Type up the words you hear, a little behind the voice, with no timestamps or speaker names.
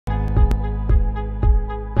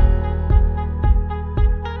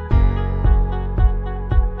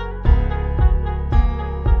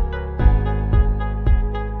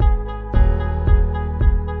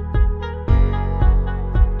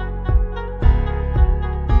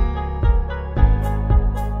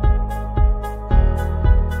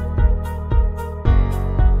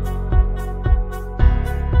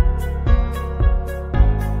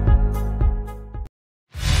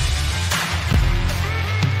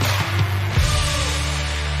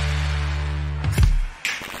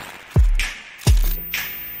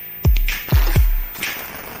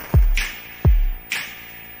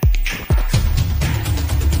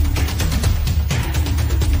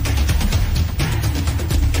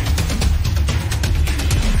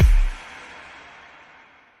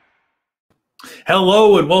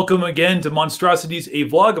Hello and welcome again to Monstrosities, a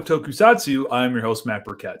vlog of Tokusatsu. I'm your host, Matt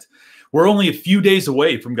Burkett. We're only a few days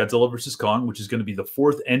away from Godzilla vs. Kong, which is going to be the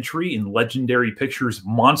fourth entry in Legendary Pictures'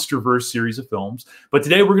 MonsterVerse series of films. But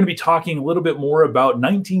today we're going to be talking a little bit more about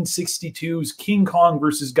 1962's King Kong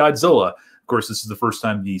vs. Godzilla. Of course, this is the first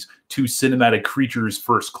time these two cinematic creatures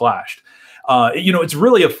first clashed. It's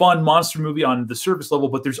really a fun monster movie on the surface level,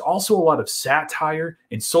 but there's also a lot of satire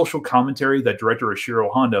and social commentary that director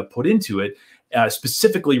Ishiro Honda put into it,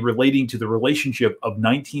 specifically relating to the relationship of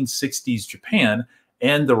 1960s Japan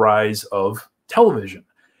and the rise of television.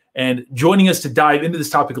 And joining us to dive into this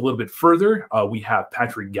topic a little bit further, we have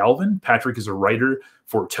Patrick Galvan. Patrick is a writer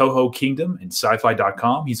for Toho Kingdom and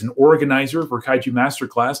sci-fi.com. He's an organizer for Kaiju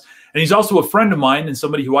Masterclass, and he's also a friend of mine and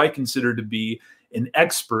somebody who I consider to be an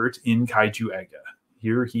expert in Kaiju Ega.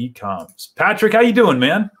 Here he comes. Patrick, how you doing,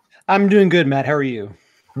 man? I'm doing good, Matt. How are you?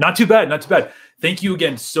 Not too bad, not too bad. Thank you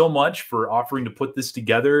again so much for offering to put this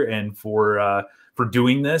together and for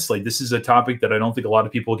doing this. Like, this is a topic that I don't think a lot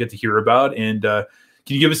of people get to hear about. And can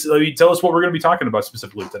you tell us what we're going to be talking about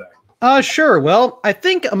specifically today? Sure. Well, I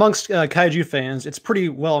think amongst Kaiju fans, it's pretty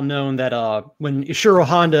well known that when Ishiro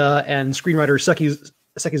Honda and screenwriter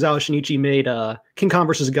Sekizawa Shinichi made King Kong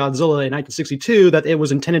vs. Godzilla in 1962, that it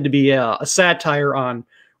was intended to be a satire on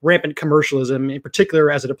rampant commercialism, in particular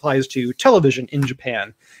as it applies to television in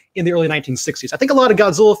Japan in the early 1960s. I think a lot of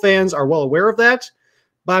Godzilla fans are well aware of that,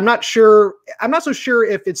 but I'm not so sure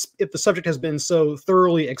if the subject has been so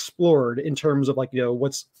thoroughly explored in terms of, like,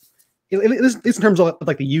 what's, at least in terms of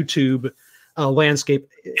like the YouTube landscape.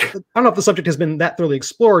 I don't know if the subject has been that thoroughly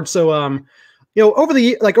explored. So over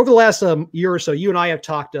the last year or so, you and I have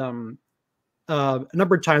talked a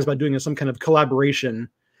number of times about doing some kind of collaboration.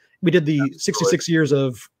 We did the 66 years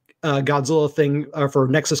of Godzilla thing for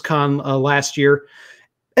NexusCon last year,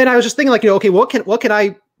 and I was just thinking, like, okay, what can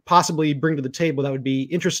I possibly bring to the table that would be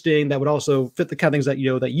interesting, that would also fit the kind of things that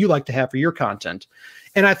you like to have for your content.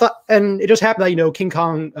 And I thought, and it just happened that King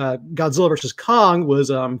Kong, Godzilla vs. Kong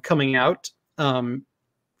was coming out.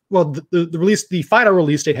 Well, the final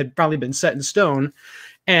release date had probably been set in stone.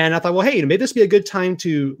 And I thought, well, hey, maybe this would be a good time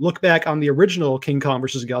to look back on the original King Kong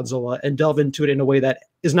vs. Godzilla and delve into it in a way that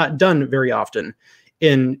is not done very often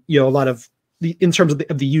in a lot of in terms of the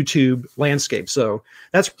YouTube landscape. So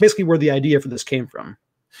that's basically where the idea for this came from.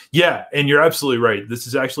 Yeah, and you're absolutely right. This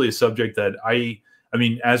is actually a subject that I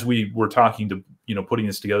mean, as we were talking to putting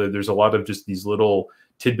this together, there's a lot of just these little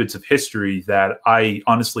tidbits of history that I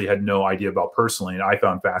honestly had no idea about personally, and I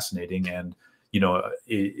found fascinating. And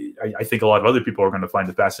I think a lot of other people are going to find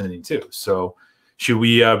it fascinating too. So should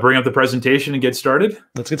we bring up the presentation and get started?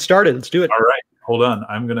 Let's get started. Let's do it. All right. Hold on.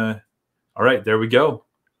 All right. There we go.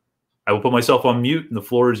 I will put myself on mute, and the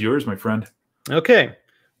floor is yours, my friend. Okay.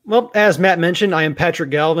 Well, as Matt mentioned, I am Patrick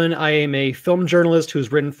Galvan. I am a film journalist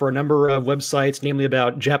who's written for a number of websites, namely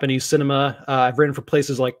about Japanese cinema. I've written for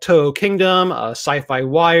places like Toho Kingdom, Sci-Fi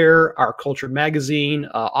Wire, Our Culture Magazine,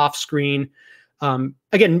 Offscreen.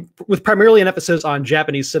 Again, with primarily an emphasis on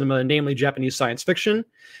Japanese cinema, namely Japanese science fiction.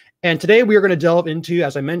 And today we are going to delve into,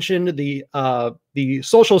 as I mentioned, the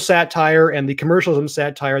social satire and the commercialism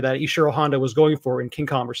satire that Ishiro Honda was going for in King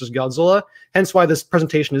Kong vs. Godzilla. Hence why this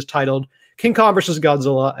presentation is titled King Kong vs.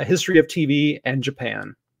 Godzilla, A History of TV and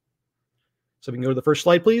Japan. So we can go to the first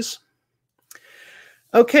slide, please.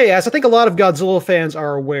 Okay, as I think a lot of Godzilla fans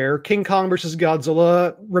are aware, King Kong vs.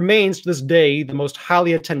 Godzilla remains to this day the most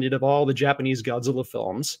highly attended of all the Japanese Godzilla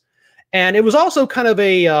films. And it was also kind of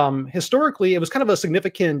a, historically, it was kind of a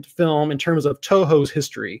significant film in terms of Toho's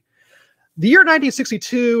history. The year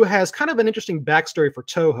 1962 has kind of an interesting backstory for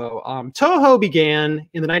Toho. Toho began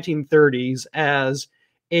in the 1930s as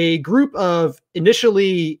a group of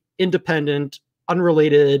initially independent,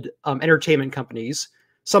 unrelated entertainment companies,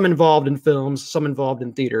 some involved in films, some involved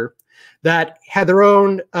in theater, that had their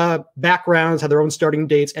own backgrounds, had their own starting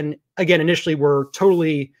dates, and again, initially were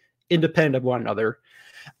totally independent of one another.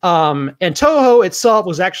 And Toho itself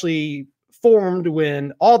was actually formed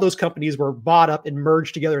when all those companies were bought up and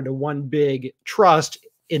merged together into one big trust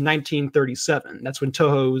in 1937. That's when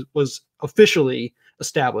Toho was officially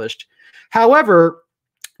established. However,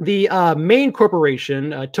 the main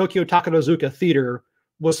corporation, Tokyo Takarazuka Theater,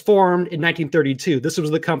 was formed in 1932. This was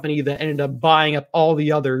the company that ended up buying up all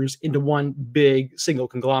the others into one big single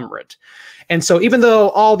conglomerate. And so even though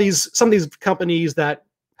some of these companies that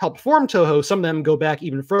helped form Toho, some of them go back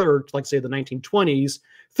even further, like say the 1920s,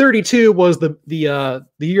 32 was the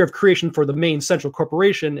year of creation for the main central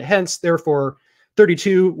corporation. Hence, therefore,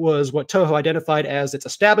 32 was what Toho identified as its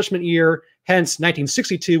establishment year. Hence,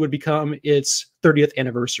 1962 would become its 30th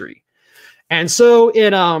anniversary. And so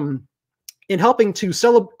in in helping to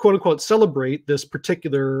quote unquote celebrate this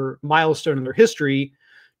particular milestone in their history,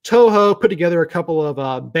 Toho put together a couple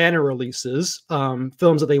of banner releases,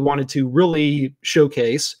 films that they wanted to really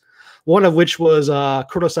showcase. One of which was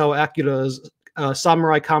Kurosawa Akira's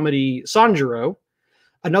samurai comedy Sanjuro.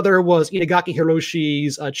 Another was Itagaki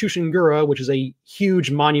Hiroshi's Chushingura, which is a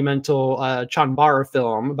huge monumental Chanbara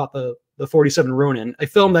film about the 47 Ronin, a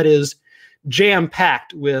film that is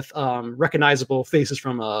jam-packed with recognizable faces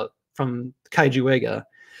from Kaiju Eiga.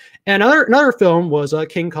 And another film was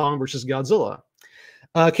King Kong vs. Godzilla.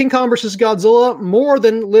 King Kong vs. Godzilla more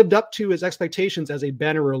than lived up to its expectations as a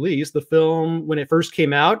banner release. The film, when it first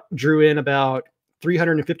came out, drew in about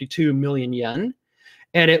 352 million yen.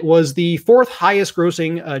 And it was the fourth highest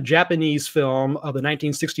grossing Japanese film of the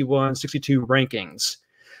 1961-62 rankings.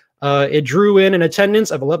 It drew in an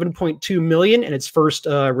attendance of 11.2 million in its first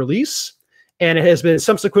release. And it has been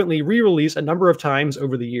subsequently re-released a number of times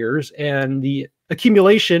over the years. And the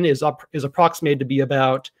accumulation is approximated to be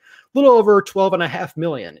about a little over 12.5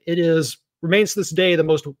 million. It remains to this day the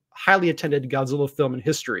most highly attended Godzilla film in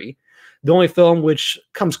history. The only film which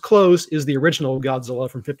comes close is the original Godzilla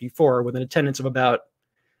from '54, with an attendance of about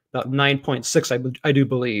 9.6, I do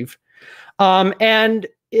believe. And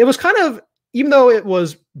it was kind of, even though it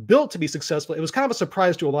was built to be successful, it was kind of a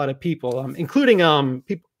surprise to a lot of people, including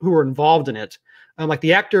people who were involved in it, like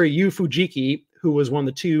the actor Yu Fujiki, who was one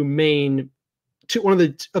of the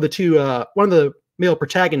male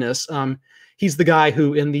protagonists. He's the guy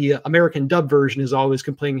who, in the American dub version, is always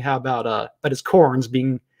complaining about his corns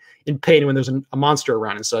being in pain when there's a monster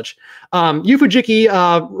around and such. Yu Fujiki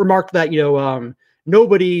remarked that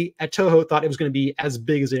nobody at Toho thought it was going to be as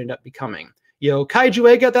big as it ended up becoming. Kaiju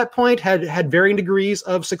Eiga at that point had varying degrees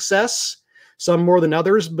of success, some more than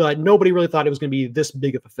others, but nobody really thought it was going to be this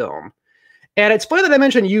big of a film. And it's funny that I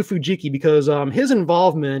mentioned Yu Fujiki because his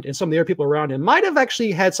involvement and some of the other people around him might have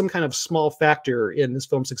actually had some kind of small factor in this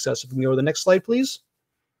film's success. If we can go to the next slide, please.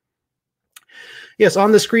 Yes,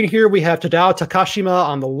 on the screen here, we have Tadao Takashima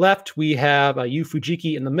on the left, we have Yu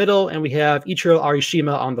Fujiki in the middle, and we have Ichiro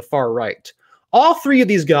Arishima on the far right. All three of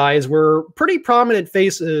these guys were pretty prominent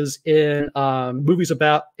faces in movies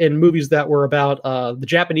that were about the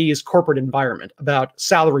Japanese corporate environment, about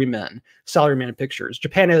salaryman pictures.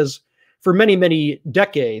 Japan has, for many, many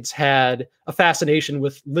decades, had a fascination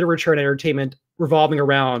with literature and entertainment revolving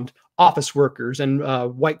around office workers and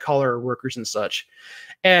white-collar workers and such.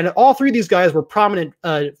 And all three of these guys were prominent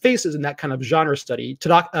faces in that kind of genre study.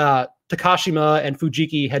 Takashima and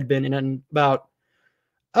Fujiki had been in about,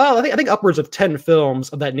 I think upwards of 10 films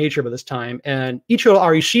of that nature by this time. And Ichiro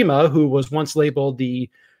Arishima, who was once labeled the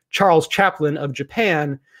Charles Chaplin of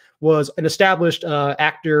Japan, was an established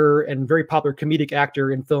actor and very popular comedic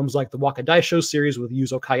actor in films like the Wakadaisho series with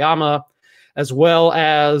Yuzo Kayama, as well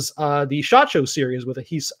as the Shacho series with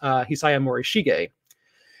Hisaya Morishige.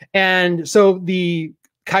 And so the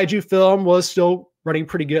Kaiju film was still running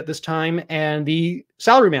pretty good at this time, and the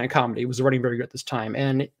Salaryman comedy was running very good at this time.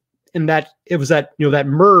 And in that, it was that that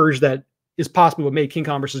merge that is possibly what made King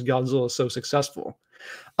Kong vs. Godzilla so successful.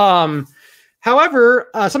 However,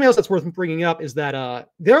 something else that's worth bringing up is that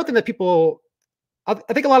the other thing that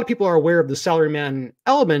I think a lot of people are aware of the Salaryman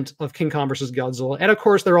element of King Kong vs. Godzilla, and of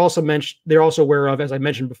course they're also aware of, as I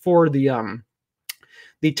mentioned before, the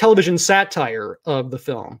television satire of the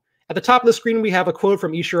film. At the top of the screen, we have a quote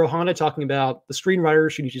from Ishiro Honda talking about the screenwriter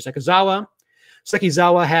Shinichi Sekizawa.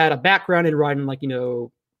 Sekizawa had a background in writing,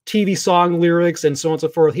 TV song lyrics and so on and so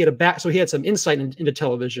forth. He had some insight into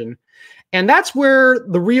television. And that's where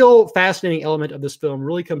the real fascinating element of this film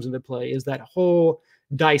really comes into play, is that whole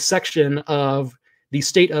dissection of the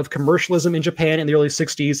state of commercialism in Japan in the early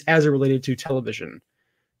 60s as it related to television.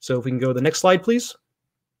 So if we can go to the next slide, please.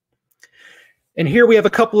 And here we have a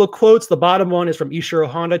couple of quotes. The bottom one is from Ishiro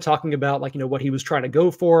Honda talking about what he was trying to go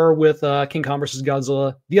for with King Kong vs.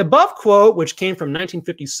 Godzilla. The above quote, which came from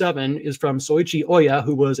 1957, is from Soichi Oya,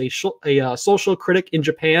 who was a social critic in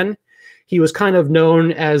Japan. He was kind of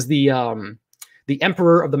known as the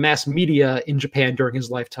emperor of the mass media in Japan during his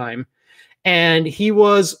lifetime. And he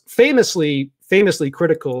was famously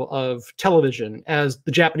critical of television as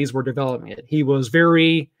the Japanese were developing it. He was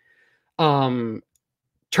very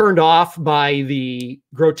turned off by the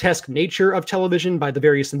grotesque nature of television, by the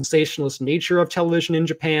very sensationalist nature of television in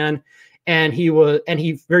Japan. And he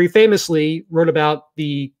very famously wrote about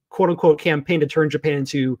the quote unquote campaign to turn Japan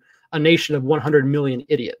into a nation of 100 million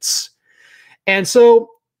idiots. And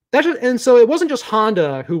so it wasn't just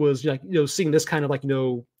Honda who was seeing this kind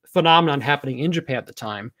of phenomenon happening in Japan at the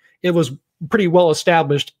time. It was pretty well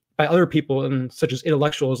established by other people, such as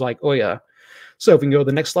intellectuals like Oya. So if we can go to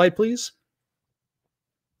the next slide, please.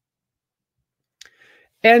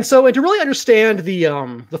 And so, and to really understand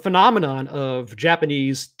the phenomenon of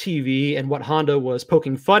Japanese TV and what Honda was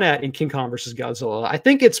poking fun at in King Kong versus Godzilla, I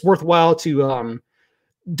think it's worthwhile to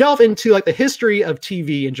delve into like the history of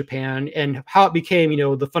TV in Japan and how it became, you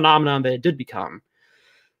know, the phenomenon that it did become.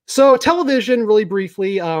 So, television, really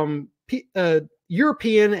briefly,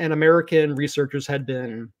 European and American researchers had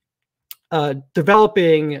been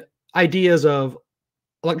developing ideas of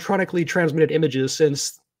electronically transmitted images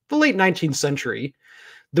since the late 19th century.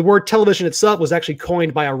 The word television itself was actually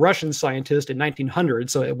coined by a Russian scientist in 1900.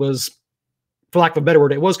 So it was, for lack of a better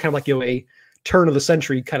word, it was kind of like, you know, a turn of the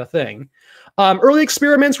century kind of thing. Early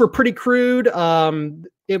experiments were pretty crude.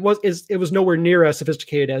 It was nowhere near as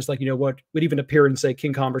sophisticated as, like, you know, what would even appear in, say,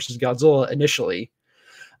 King Kong versus Godzilla initially.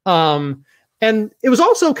 And it was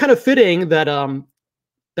also kind of fitting that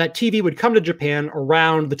that TV would come to Japan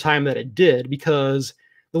around the time that it did, because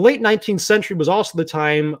the late 19th century was also the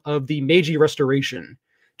time of the Meiji Restoration.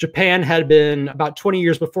 Japan had been, about 20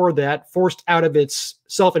 years before that, forced out of its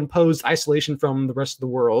self-imposed isolation from the rest of the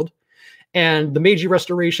world. And the Meiji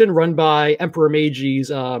Restoration, run by Emperor Meiji's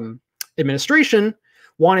administration,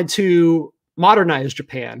 wanted to modernize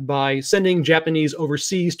Japan by sending Japanese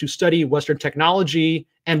overseas to study Western technology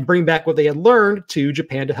and bring back what they had learned to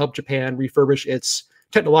Japan to help Japan refurbish its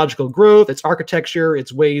technological growth, its architecture,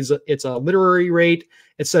 its ways, its literary rate,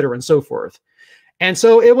 etc., and so forth. And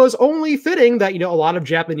so it was only fitting that, you know, a lot of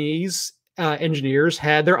Japanese engineers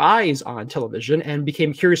had their eyes on television and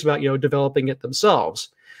became curious about, you know, developing it themselves.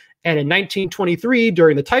 And in 1923,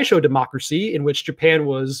 during the Taisho democracy, in which Japan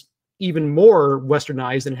was even more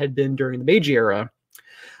westernized than it had been during the Meiji era,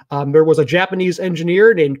 there was a Japanese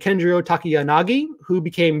engineer named Kenjiro Takayanagi who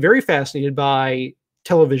became very fascinated by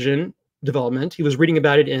television development. He was reading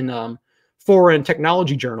about it in foreign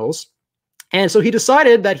technology journals. And so he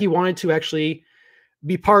decided that he wanted to actually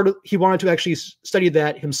study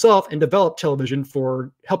that himself and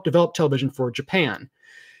help develop television for Japan.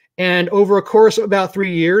 And over a course of about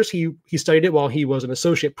 3 years, he studied it while he was an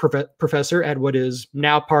associate professor at what is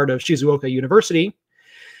now part of Shizuoka University.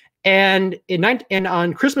 And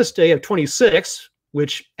on Christmas Day of 26,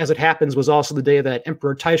 which, as it happens, was also the day that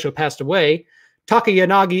Emperor Taisho passed away,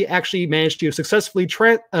 Takayanagi actually managed to successfully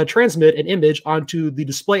transmit an image onto the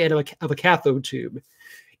display end of a cathode tube.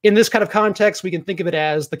 In this kind of context, we can think of it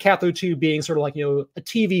as the cathode tube being sort of like, you know, a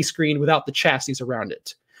TV screen without the chassis around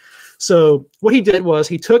it. So what he did was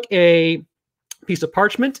he took a piece of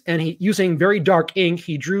parchment and using very dark ink,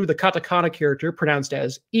 he drew the katakana character pronounced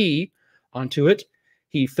as E onto it.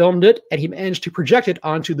 He filmed it and he managed to project it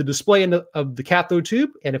onto the display end of the cathode tube.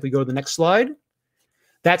 And if we go to the next slide,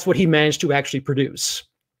 that's what he managed to actually produce.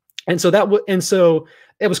 And so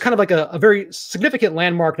it was kind of like a very significant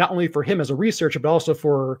landmark, not only for him as a researcher, but also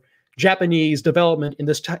for Japanese development in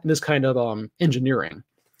this kind of engineering.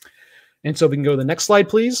 And so we can go to the next slide,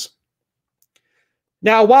 please.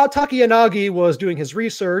 Now, while Takayanagi was doing his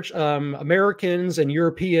research, Americans and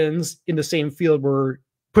Europeans in the same field were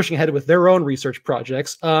pushing ahead with their own research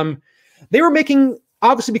projects. They were making,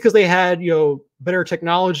 obviously, because they had, you know, better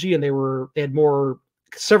technology and they had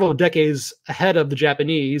several decades ahead of the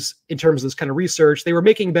Japanese in terms of this kind of research, they were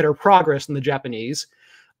making better progress than the Japanese.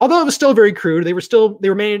 Although it was still very crude, they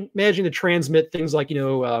were managing to transmit things like, you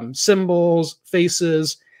know, symbols,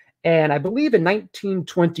 faces. And I believe in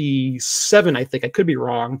 1927, I think, I could be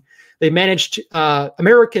wrong, they managed to,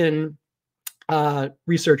 American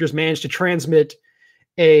researchers managed to transmit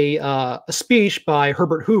a speech by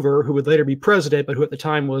Herbert Hoover, who would later be president, but who at the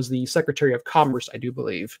time was the Secretary of Commerce, I do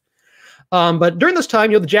believe. But during this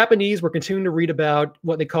time, you know, the Japanese were continuing to read about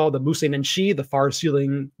what they call the Musei-nenshi, the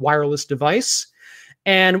far-ceiling wireless device.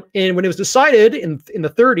 And when it was decided in the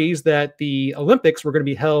 30s that the Olympics were going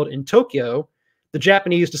to be held in Tokyo, the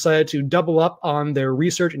Japanese decided to double up on their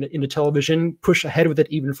research into television, push ahead with it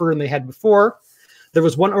even further than they had before. There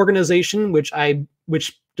was one organization which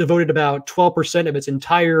devoted about 12% of its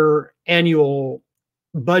entire annual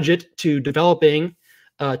budget to developing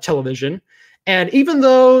television. And even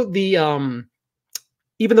though the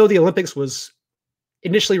Olympics was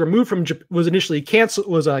initially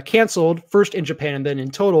canceled first in Japan and then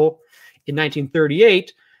in total in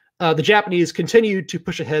 1938, the Japanese continued to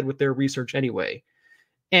push ahead with their research anyway.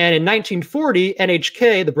 And in 1940,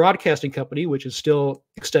 NHK, the broadcasting company, which is still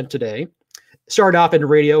extant today, started off in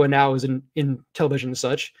radio and now is in television and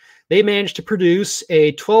such. They managed to produce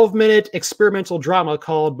a 12-minute experimental drama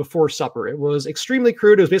called Before Supper. It was extremely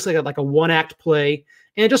crude. It was basically like a one-act play,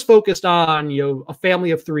 and it just focused on, you know, a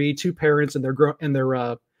family of three, two parents and their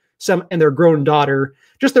grown daughter,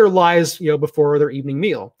 just their lives, you know, before their evening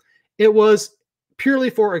meal. It was purely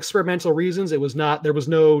for experimental reasons. There was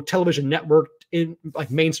no television network in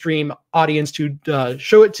like mainstream audience to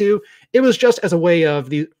show it to. It was just as a way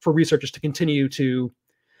for researchers to continue to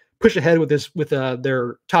push ahead with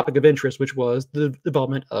their topic of interest, which was the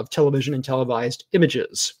development of television and televised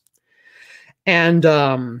images. And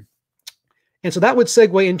so that would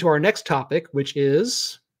segue into our next topic, which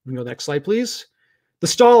is, we can go to the next slide, please, the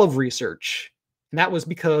stall of research. And that was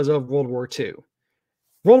because of World War II.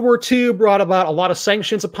 World War II brought about a lot of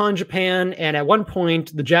sanctions upon Japan, and at one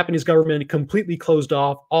point, the Japanese government completely closed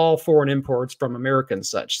off all foreign imports from America and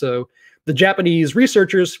such. So the Japanese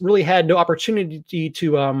researchers really had no opportunity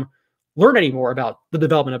to learn any more about the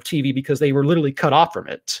development of TV because they were literally cut off from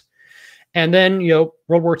it. And then,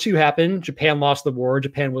 World War II happened. Japan lost the war.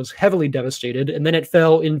 Japan was heavily devastated, and then it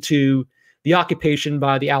fell into the occupation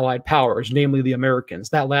by the Allied powers, namely the Americans.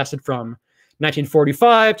 That lasted from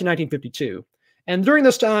 1945 to 1952. And during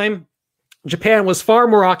this time, Japan was far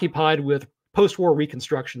more occupied with post-war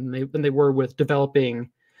reconstruction than they were with developing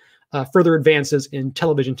further advances in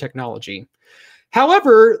television technology.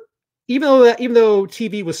 However, even though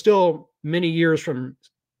TV was still many years from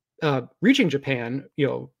reaching Japan,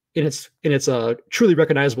 in its truly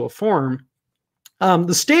recognizable form,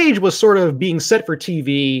 the stage was sort of being set for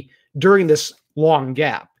TV during this long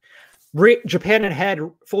gap. Japan had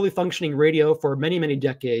fully functioning radio for many, many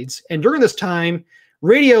decades. And during this time,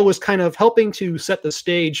 radio was kind of helping to set the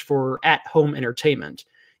stage for at-home entertainment.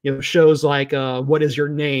 Shows like What Is Your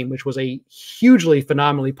Name, which was a hugely,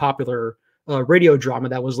 phenomenally popular radio drama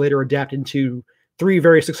that was later adapted into 3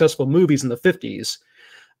 very successful movies in the 50s.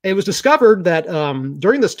 It was discovered that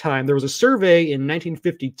during this time, there was a survey in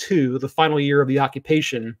 1952, the final year of the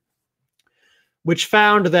occupation, which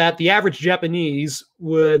found that the average Japanese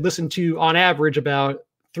would listen to, on average, about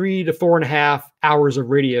 3 to 4.5 hours of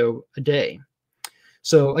radio a day.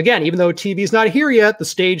 So again, even though TV is not here yet, the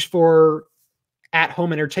stage for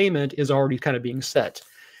at-home entertainment is already kind of being set.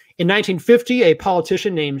 In 1950, a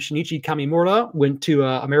politician named Shinichi Kamimura went to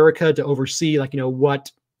America to oversee,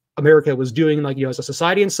 what America was doing, as a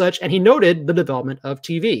society and such, and he noted the development of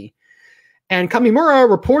TV. And Kamimura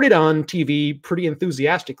reported on TV pretty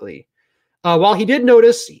enthusiastically. While he did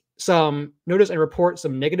notice and report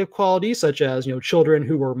some negative qualities, such as children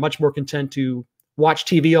who were much more content to watch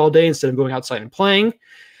TV all day instead of going outside and playing,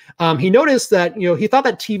 he noticed that he thought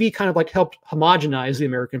that TV kind of helped homogenize the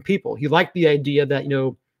American people. He liked the idea that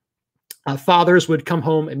fathers would come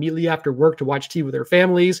home immediately after work to watch TV with their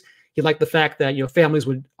families. He liked the fact that families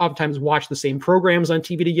would oftentimes watch the same programs on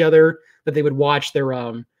TV together, that they would watch their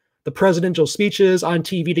the presidential speeches on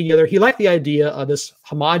TV together. He liked the idea of this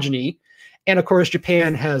homogeny. And of course,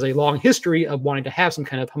 Japan has a long history of wanting to have some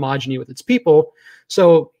kind of homogeny with its people.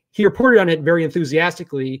 So he reported on it very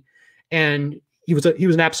enthusiastically, and he was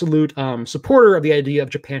an absolute supporter of the idea of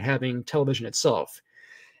Japan having television itself.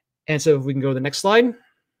 And so if we can go to the next slide.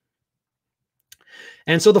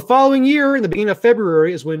 And so the following year, in the beginning of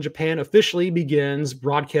February, is when Japan officially begins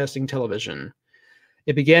broadcasting television.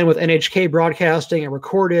 It began with NHK broadcasting a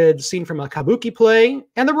recorded scene from a kabuki play,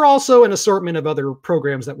 and there were also an assortment of other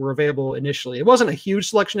programs that were available initially. It wasn't a huge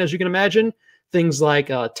selection, as you can imagine. Things like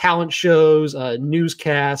talent shows,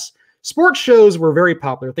 newscasts. Sports shows were very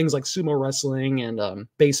popular. Things like sumo wrestling and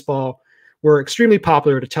baseball were extremely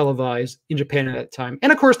popular to televise in Japan at that time.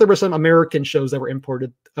 And of course, there were some American shows that were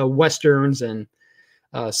imported, westerns and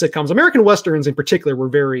sitcoms. American westerns in particular were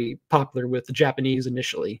very popular with the Japanese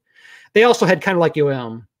initially. They also had kind of like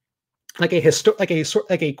a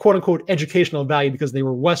quote unquote educational value because they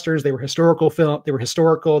were westerns, they were historical film, they were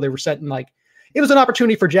set in it was an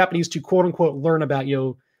opportunity for Japanese to quote unquote learn about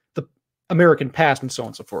the American past and so on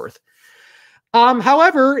and so forth.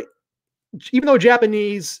 However, even though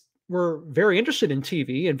Japanese were very interested in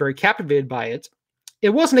TV and very captivated by it, it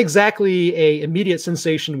wasn't exactly a immediate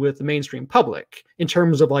sensation with the mainstream public in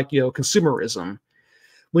terms of consumerism.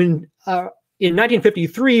 When in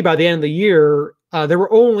 1953, by the end of the year, there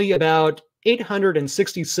were only about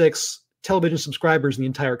 866 television subscribers in the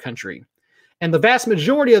entire country. And the vast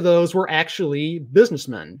majority of those were actually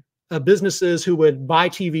businessmen, businesses who would buy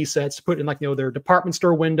TV sets, put in their department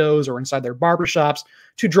store windows or inside their barbershops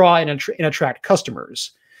to draw and attract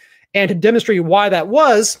customers. And to demonstrate why that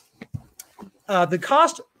was, the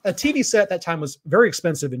cost, a TV set at that time was very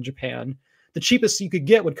expensive in Japan. The cheapest you could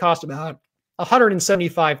get would cost about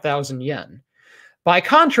 175,000 yen. By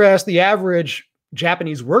contrast, the average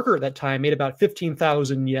Japanese worker at that time made about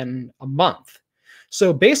 15,000 yen a month.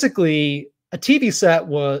 So basically, a TV set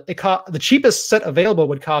the cheapest set available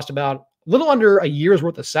would cost about a little under a year's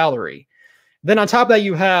worth of salary. Then on top of that,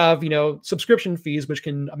 you have subscription fees, which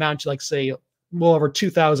can amount to say well over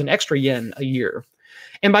 2,000 extra yen a year.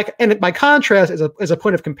 And by contrast, as a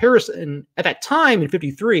point of comparison, at that time in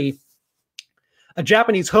 53, a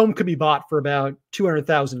Japanese home could be bought for about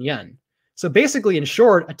 200,000 yen. So basically, in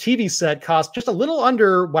short, a TV set cost just a little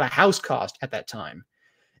under what a house cost at that time.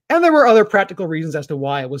 And there were other practical reasons as to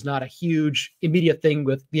why it was not a huge immediate thing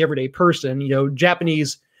with the everyday person. You know,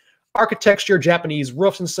 Japanese architecture, Japanese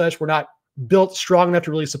roofs and such were not built strong enough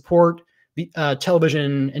to really support the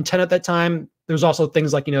television antenna at that time. There's also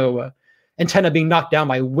things like, antenna being knocked down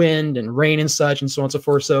by wind and rain and such, and so on and so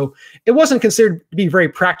forth. So it wasn't considered to be very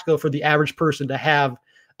practical for the average person to have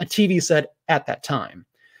a TV set at that time.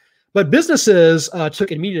 But businesses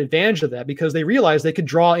took immediate advantage of that because they realized they could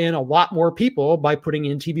draw in a lot more people by putting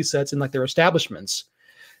in TV sets in like their establishments.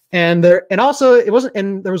 And there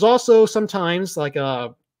was also sometimes like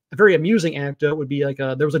a very amusing anecdote would be like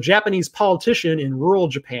there was a Japanese politician in rural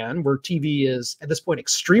Japan where TV is at this point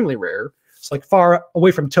extremely rare. It's like far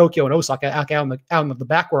away from Tokyo and Osaka, out in the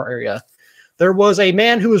backward area. There was a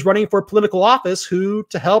man who was running for political office who,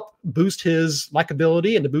 to help boost his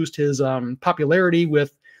likability and to boost his popularity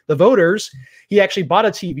with the voters, he actually bought a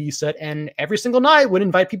TV set and every single night would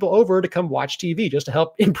invite people over to come watch TV just to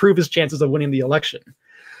help improve his chances of winning the election.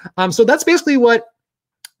 So that's basically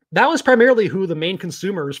that was primarily who the main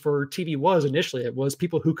consumers for TV was initially. It was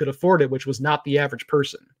people who could afford it, which was not the average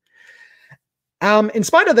person. In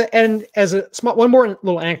spite of that, and as one more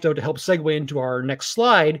little anecdote to help segue into our next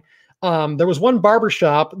slide, there was one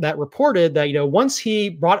barbershop that reported that, once he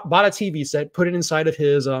bought a TV set, put it inside of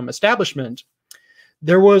his establishment,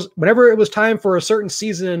 whenever it was time for a certain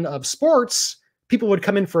season of sports, people would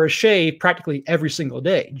come in for a shave practically every single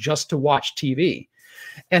day just to watch TV.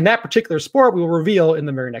 And that particular sport we will reveal in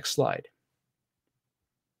the very next slide.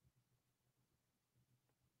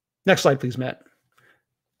 Next slide, please, Matt.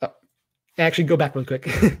 Actually, go back really quick.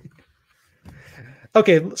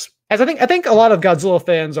 Okay, as I think a lot of Godzilla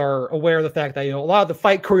fans are aware of the fact that a lot of the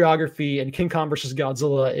fight choreography in King Kong vs.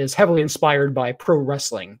 Godzilla is heavily inspired by pro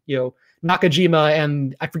wrestling. Nakajima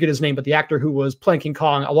and I forget his name, but the actor who was playing King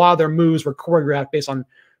Kong, a lot of their moves were choreographed based on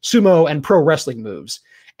sumo and pro wrestling moves.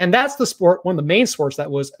 And that's the sport, one of the main sports that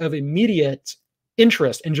was of immediate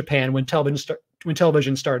interest in Japan when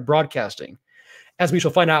television started broadcasting, as we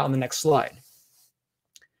shall find out on the next slide.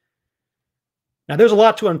 Now, there's a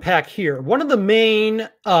lot to unpack here. One of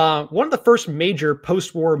the first major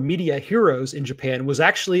post-war media heroes in Japan was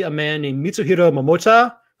actually a man named Mitsuhiro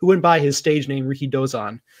Momota, who went by his stage name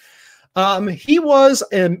Rikidozan. He was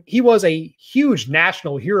a huge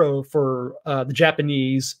national hero for the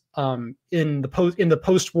Japanese in the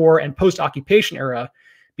post-war and post-occupation era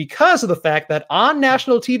because of the fact that on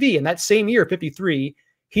national TV in that same year, 53,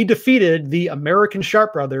 he defeated the American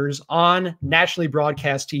Sharp Brothers on nationally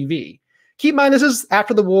broadcast TV. Keep in mind, this is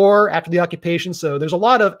after the war, after the occupation, so there's a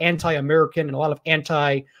lot of anti-American and a lot of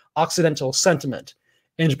anti-Occidental sentiment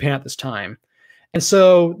in Japan at this time. And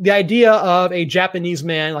so the idea of a Japanese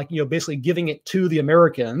man, basically giving it to the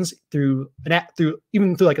Americans through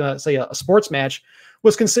like a sports match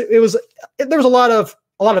was there was a lot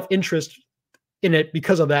of interest in it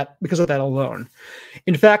because of that alone.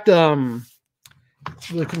 In fact, let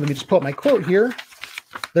me just pull up my quote here.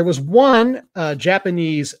 There was one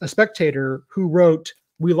Japanese spectator who wrote,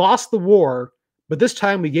 "We lost the war, but this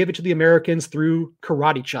time we gave it to the Americans through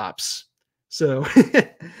karate chops." So,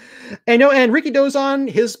 and Rikidozan,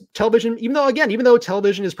 his television, even though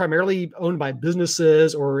television is primarily owned by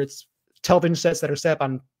businesses or it's television sets that are set up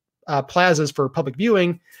on plazas for public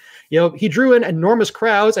viewing, he drew in enormous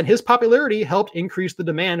crowds, and his popularity helped increase the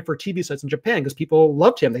demand for TV sets in Japan because people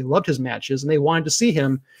loved him. They loved his matches, and they wanted to see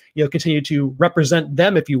him, continue to represent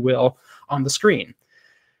them, if you will, on the screen.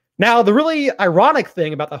 Now, the really ironic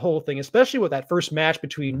thing about the whole thing, especially with that first match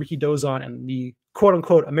between Rikidozan and the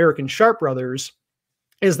quote-unquote American Sharp Brothers,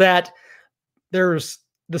 is that there's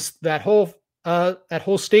that whole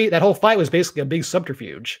fight was basically a big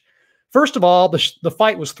subterfuge. First of all, the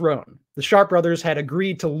fight was thrown. The Sharp Brothers had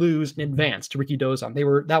agreed to lose in advance to Rikidozan.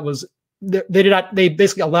 They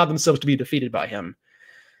basically allowed themselves to be defeated by him.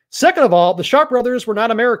 Second of all, the Sharp Brothers were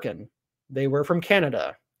not American. They were from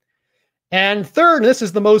Canada. And third, and this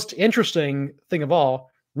is the most interesting thing of all,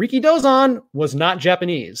 Rikidozan was not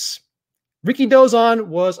Japanese. Rikidozan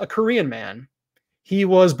was a Korean man. He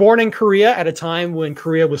was born in Korea at a time when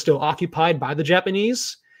Korea was still occupied by the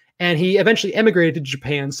Japanese. And he eventually emigrated to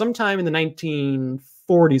Japan sometime in the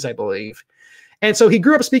 1940s, I believe. And so he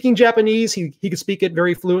grew up speaking Japanese. He could speak it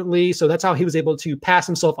very fluently. So that's how he was able to pass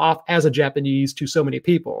himself off as a Japanese to so many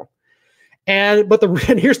people. And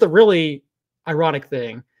here's the really ironic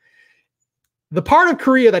thing. The part of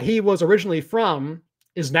Korea that he was originally from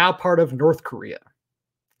is now part of North Korea.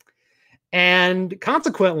 And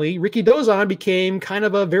consequently, Rikidozan became kind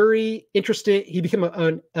of a very interesting. He became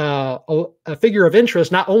a figure of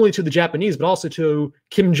interest not only to the Japanese but also to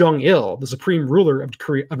Kim Jong-il, the supreme ruler of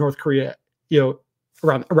North Korea.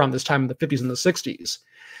 Around this time in the 50s and the 60s.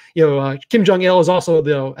 Kim Jong-il is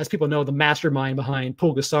also, as people know, the mastermind behind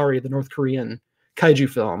Pulgasari, the North Korean kaiju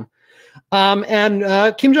film.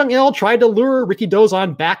 And Kim Jong-il tried to lure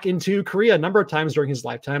Rikidozan back into Korea a number of times during his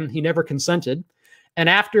lifetime. He never consented. And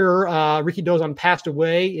after Rikidozan passed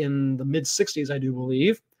away in the mid-60s, I do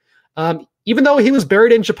believe, even though he was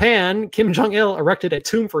buried in Japan, Kim Jong-il erected a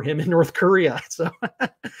tomb for him in North Korea. So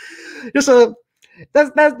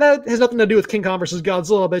that has nothing to do with King Kong versus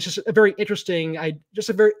Godzilla, but it's just a very interesting,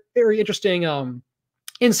 very interesting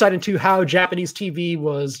insight into how Japanese TV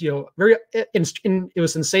was, it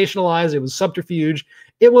was sensationalized, it was subterfuge.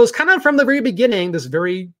 It was kind of from the very beginning this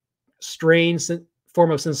very strange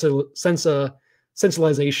form of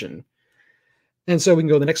sensationalization. And so we can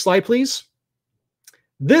go to the next slide, please.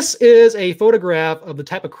 This is a photograph of the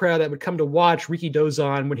type of crowd that would come to watch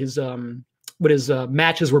Rikidozan when his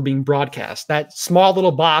matches were being broadcast. That small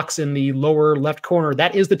little box in the lower left corner,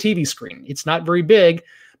 that is the TV screen. It's not very big,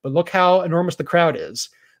 but look how enormous the crowd is.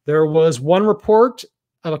 There was one report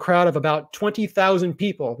of a crowd of about 20,000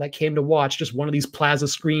 people that came to watch just one of these plaza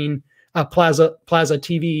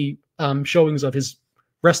TV showings of his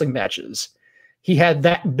wrestling matches. He had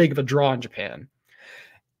that big of a draw in Japan.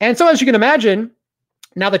 And so, as you can imagine,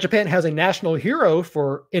 now that Japan has a national hero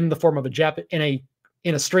in the form of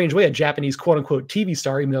in a strange way, a Japanese quote unquote TV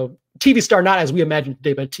star, even though TV star not as we imagine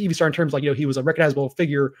today, but TV star in terms like, he was a recognizable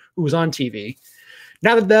figure who was on TV.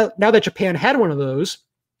 Now that Japan had one of those,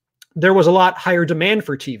 there was a lot higher demand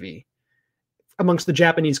for TV amongst the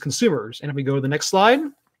Japanese consumers. And if we go to the next slide,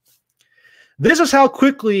 this is how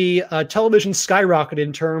quickly television skyrocketed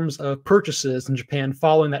in terms of purchases in Japan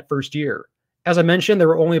following that first year. As I mentioned, there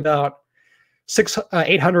were only about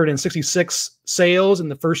 866 sales in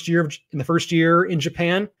the first year in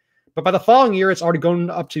Japan, but by the following year, it's already gone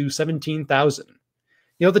up to 17,000.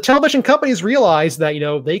 The television companies realized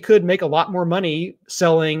that they could make a lot more money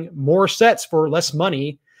selling more sets for less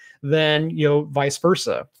money than vice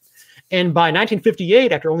versa. And by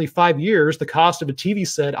 1958, after only 5 years, the cost of a TV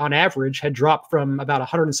set on average had dropped from about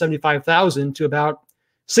 175,000 to about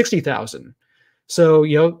 60,000. So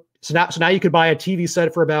now you could buy a TV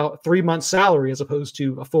set for about 3 months' salary as opposed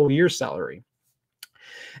to a full year's salary.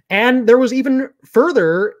 And there was even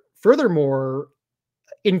furthermore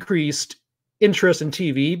increased interest in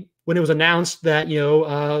TV when it was announced that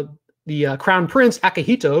the Crown Prince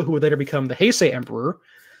Akihito, who would later become the Heisei Emperor,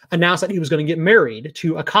 announced that he was going to get married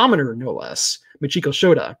to a commoner, no less, Michiko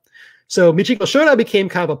Shoda. So Michiko Shoda became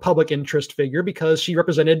kind of a public interest figure because she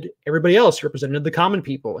represented everybody else. She represented the common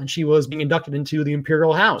people, and she was being inducted into the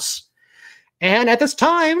imperial house. And at this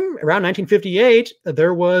time, around 1958,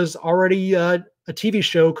 there was already a TV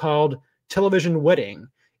show called Television Wedding,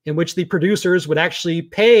 in which the producers would actually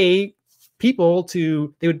pay people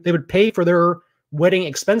they would pay for their wedding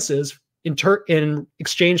expenses in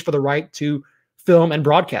exchange for the right to film and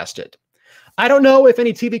broadcast it. I don't know if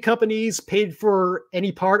any TV companies paid for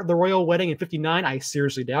any part of the royal wedding in '59. I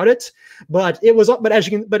seriously doubt it. But the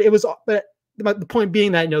point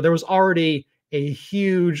being that there was already a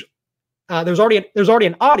huge there's already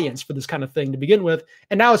an audience for this kind of thing to begin with,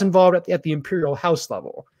 and now it's involved at the imperial house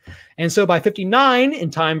level. And so by '59, in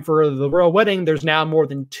time for the royal wedding, there's now more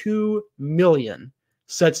than 2 million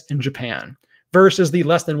sets in Japan versus the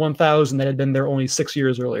less than 1,000 that had been there only 6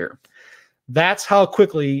 years earlier. That's how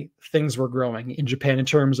quickly things were growing in Japan in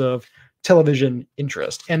terms of television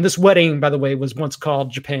interest. And this wedding, by the way, was once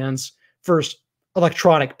called Japan's first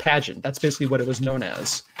electronic pageant. That's basically what it was known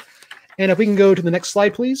as. And if we can go to the next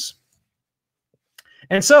slide, please.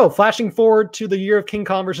 And so, flashing forward to the year of King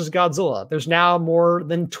Kong versus Godzilla, there's now more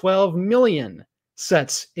than 12 million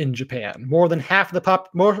sets in Japan. More than half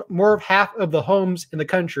of half of the homes in the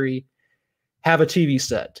country have a TV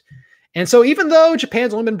set. And so even though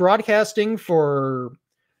Japan's only been broadcasting for,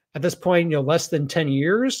 at this point, less than 10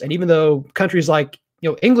 years, and even though countries like,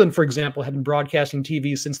 England, for example, had been broadcasting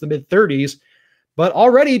TV since the mid-30s, but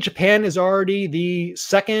already Japan is already the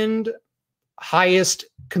second highest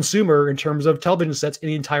consumer in terms of television sets in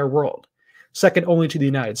the entire world, second only to the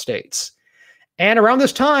United States. And around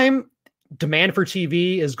this time, demand for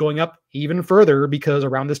TV is going up even further because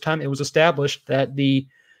around this time it was established that the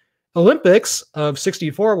Olympics of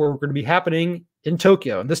 '64 were going to be happening in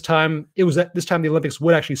Tokyo. And this time the Olympics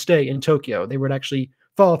would actually stay in Tokyo. They would actually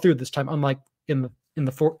follow through this time, unlike in the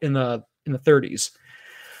 30s.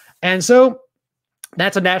 And so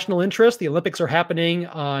that's a national interest. The Olympics are happening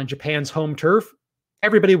on Japan's home turf.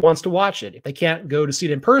 everybody wants to watch it. If they can't go to see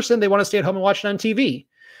it in person, they want to stay at home and watch it on TV.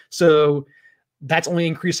 So that's only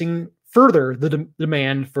increasing further the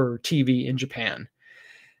demand for TV in Japan.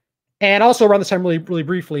 And also around this time, really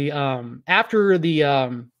briefly, after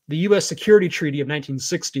the U.S. Security Treaty of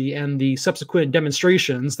 1960 and the subsequent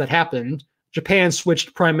demonstrations that happened, Japan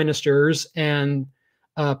switched prime ministers, and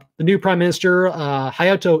the new prime minister,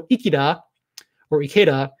 Hayato Ikeda,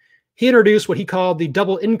 he introduced what he called the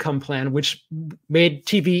double income plan, which made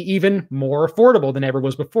TV even more affordable than ever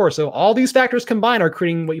was before. So all these factors combined are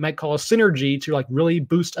creating what you might call a synergy to like really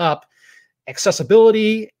boost up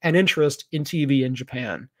accessibility and interest in TV in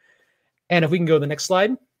Japan. And if we can go to the next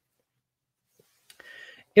slide.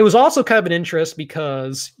 It was also kind of an interest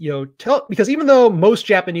because, because even though most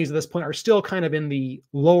Japanese at this point are still kind of in the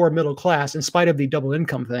lower middle class, in spite of the double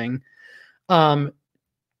income thing,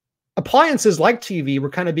 appliances like TV were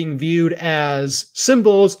kind of being viewed as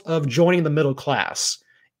symbols of joining the middle class.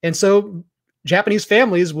 And so Japanese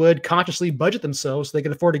families would consciously budget themselves so they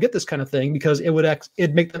could afford to get this kind of thing, because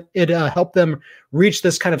it'd help them reach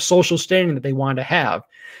this kind of social standing that they wanted to have.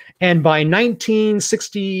 And by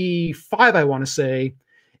 1965, I want to say,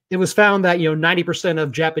 it was found that 90%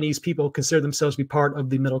 of Japanese people consider themselves to be part of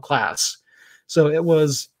the middle class. So it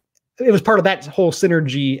was part of that whole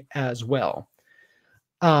synergy as well.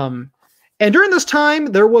 And during this time,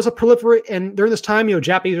 there was a and during this time,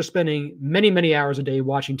 Japanese are spending many, many hours a day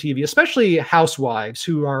watching TV, especially housewives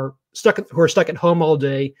who are stuck at home all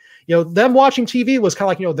day. Them watching TV was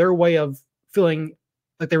kind of like, their way of feeling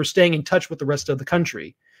like they were staying in touch with the rest of the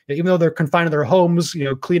country. Even though they're confined to their homes,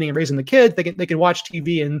 cleaning and raising the kids, they can watch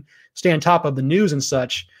TV and stay on top of the news and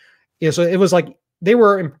such. So it was like they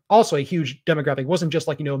were also a huge demographic. It wasn't just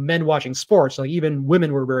like men watching sports. Like even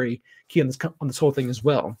women were very key on this whole thing as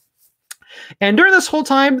well. And during this whole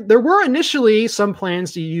time, there were initially some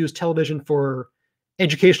plans to use television for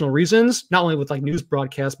educational reasons, not only with like news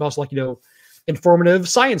broadcasts, but also like informative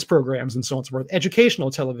science programs and so on and so forth, educational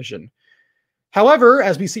television. However,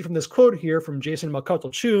 as we see from this quote here from Jason Makoto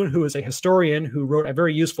Chun, who is a historian who wrote a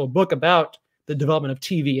very useful book about the development of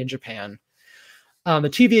TV in Japan, the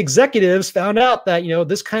TV executives found out that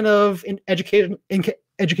this kind of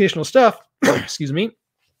educational stuff, excuse me,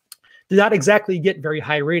 did not exactly get very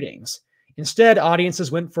high ratings. Instead, audiences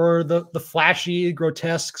went for the flashy,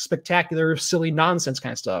 grotesque, spectacular, silly nonsense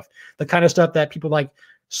kind of stuff, the kind of stuff that people like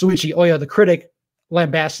Soichi Oya, the critic,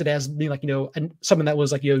 lambasted as being like something that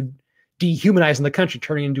was like dehumanizing the country,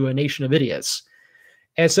 turning into a nation of idiots.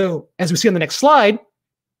 And so, as we see on the next slide,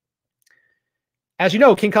 as you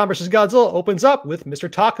know, King Kong vs. Godzilla opens up with Mr.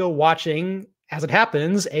 Tako watching, as it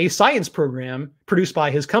happens, a science program produced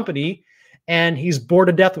by his company, and he's bored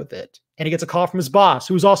to death with it. And he gets a call from his boss,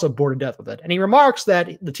 who's also bored to death with it. And he remarks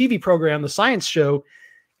that the TV program, the science show,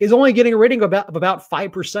 is only getting a rating of about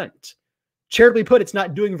 5%. Charitably put, it's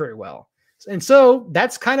not doing very well. And so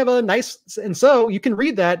that's kind of a nice, and so you can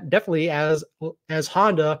read that definitely as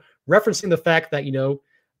Honda referencing the fact that,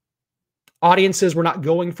 audiences were not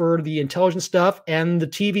going for the intelligent stuff, and the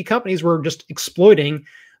TV companies were just exploiting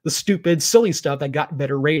the stupid, silly stuff that got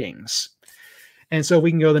better ratings. And so we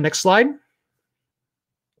can go to the next slide.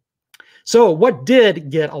 So what did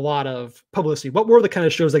get a lot of publicity? What were the kind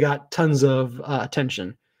of shows that got tons of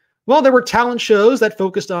attention? Well, there were talent shows that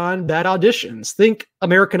focused on bad auditions. Think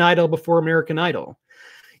American Idol before American Idol.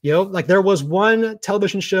 Like there was one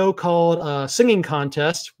television show called Singing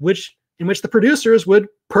Contest, in which the producers would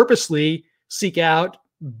purposely seek out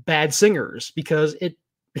bad singers because it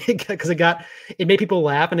made people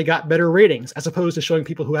laugh and it got better ratings, as opposed to showing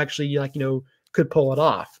people who actually could pull it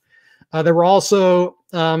off. There were also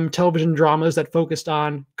television dramas that focused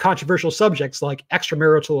on controversial subjects like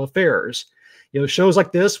extramarital affairs. Shows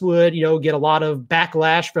like this would, get a lot of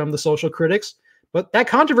backlash from the social critics. But that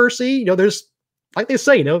controversy, there's, like they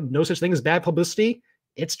say, no such thing as bad publicity.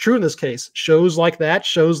 It's true in this case. Shows like that,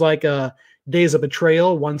 shows like Days of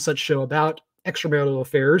Betrayal, one such show about extramarital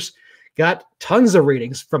affairs, got tons of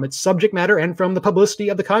ratings from its subject matter and from the publicity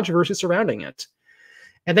of the controversy surrounding it.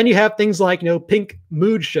 And then you have things like, Pink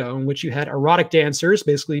Mood Show, in which you had erotic dancers,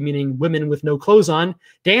 basically meaning women with no clothes on,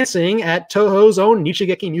 dancing at Toho's own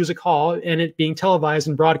Nichigeki Music Hall, and it being televised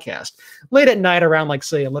and broadcast late at night around, like,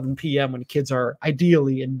 say, 11 p.m. when kids are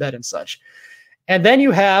ideally in bed and such. And then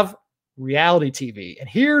you have reality TV. And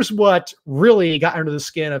here's what really got under the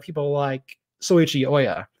skin of people like Soichi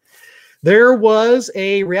Oya. There was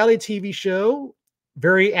a reality TV show,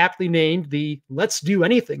 very aptly named the Let's Do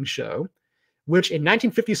Anything Show, which in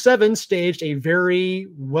 1957 staged a very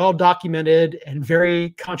well-documented and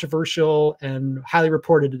very controversial and highly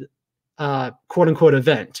reported quote-unquote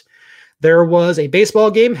event. there was a baseball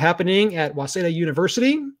game happening at Waseda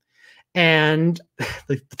University, and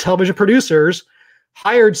the television producers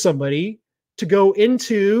hired somebody to go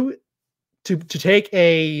into to take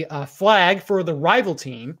a flag for the rival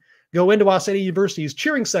team, go into Waseda University's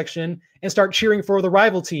cheering section, and start cheering for the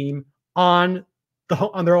rival team on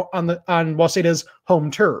Waseda's home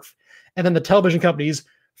turf. And then the television companies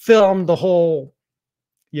filmed the whole,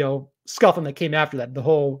 scuffling that came after that, the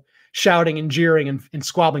whole shouting and jeering and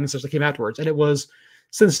squabbling and stuff that came afterwards. And it was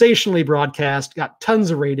sensationally broadcast, got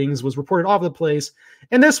tons of ratings, was reported all over the place.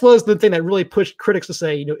 And this was the thing that really pushed critics to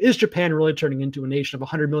say, is Japan really turning into a nation of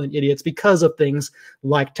 100 million idiots because of things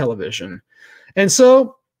like television? And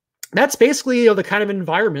so that's basically the kind of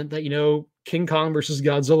environment that, King Kong versus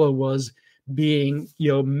Godzilla was being,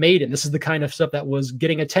 made in. This is the kind of stuff that was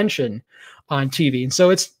getting attention on TV.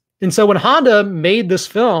 And so when Honda made this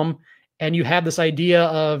film, and you have this idea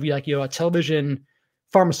of a television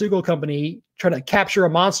pharmaceutical company trying to capture a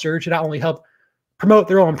monster to not only help promote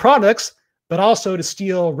their own products, but also to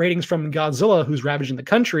steal ratings from Godzilla, who's ravaging the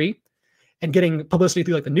country, and getting publicity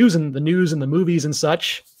through the news and the movies and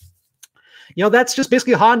such. That's just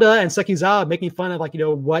basically Honda and Sekizawa making fun of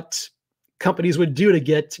what companies would do to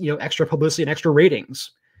get extra publicity and extra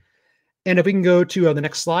ratings. And if we can go to the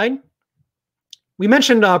next slide, we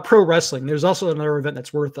mentioned pro wrestling. There's also another event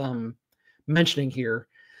that's worth mentioning here.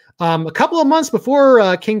 A couple of months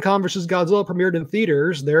before King Kong vs. Godzilla premiered in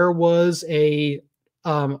theaters, there was a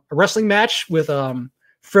wrestling match with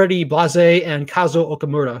Freddie Blasé and Kazuo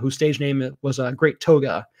Okamura, whose stage name was Great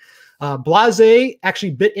Toga. Blasé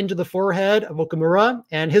actually bit into the forehead of Okamura,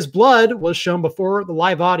 and his blood was shown before the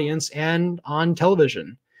live audience and on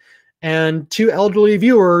television. And two elderly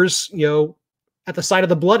viewers, at the sight of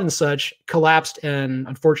the blood and such, collapsed and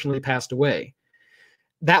unfortunately passed away.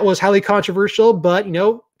 That was highly controversial, but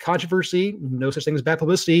controversy, no such thing as bad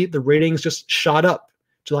publicity. The ratings just shot up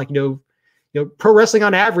to pro wrestling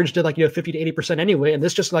on average did 50 to 80% anyway, and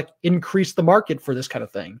this just increased the market for this kind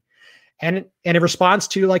of thing. And in response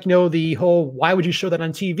to the whole why would you show that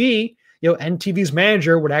on TV, NTV's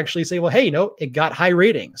manager would actually say, well, hey, it got high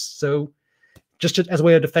ratings, so just as a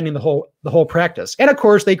way of defending the whole practice. And of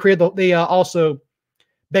course, they also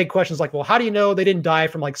beg questions like, well, how do you know they didn't die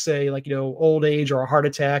from old age or a heart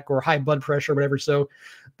attack or high blood pressure or whatever? So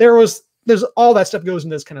there's all that stuff goes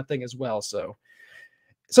into this kind of thing as well. So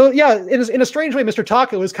yeah, in a strange way, Mr.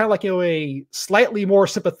 Taka was kind of a slightly more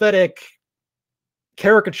sympathetic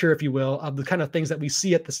caricature, if you will, of the kind of things that we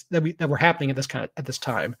see that were happening at this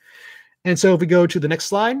time. And so if we go to the next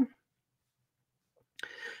slide.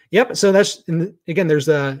 Yep. So again, there's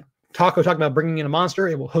Taco talking about bringing in a monster.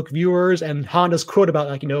 It will hook viewers, and Honda's quote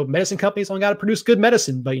about medicine companies only got to produce good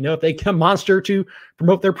medicine, but if they get a monster to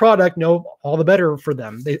promote their product, all the better for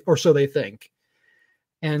them, or so they think.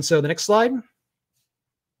 And so the next slide.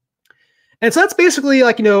 And so that's basically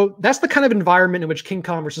that's the kind of environment in which King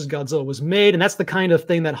Kong vs. Godzilla was made, and that's the kind of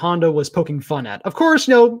thing that Honda was poking fun at. Of course,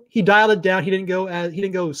 he dialed it down. He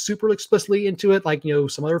didn't go super explicitly into it like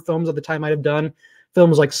some other films at the time might have done.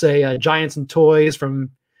 Films like say Giants and Toys from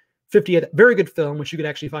 50th, very good film, which you could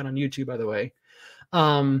actually find on YouTube, by the way.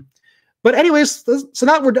 But anyways, so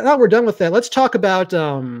now we're done with that. Let's talk about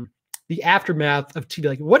the aftermath of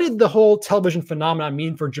TV. What did the whole television phenomenon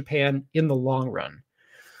mean for Japan in the long run?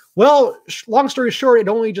 Well, long story short, it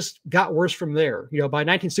only just got worse from there. By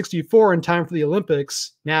 1964, in time for the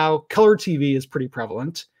Olympics, now color TV is pretty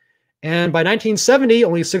prevalent. And by 1970,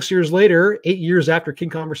 only 6 years later, 8 years after King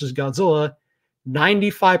Kong vs. Godzilla,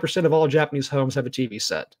 95% of all Japanese homes have a TV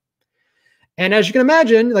set. And as you can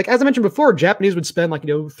imagine, as I mentioned before, Japanese would spend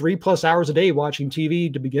 3+ hours a day watching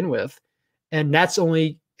TV to begin with. And that's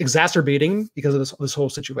only exacerbating because of this whole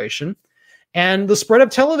situation. And the spread of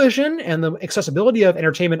television and the accessibility of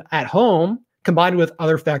entertainment at home, combined with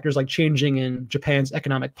other factors like changing in Japan's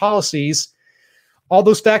economic policies, all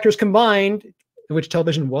those factors combined, in which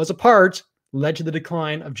television was a part, led to the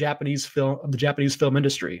decline of the Japanese film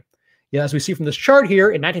industry. Yeah, as we see from this chart here,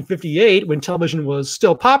 in 1958, when television was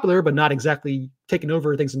still popular, but not exactly taking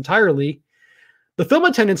over things entirely, the film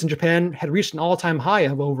attendance in Japan had reached an all-time high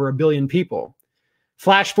of over 1 billion people.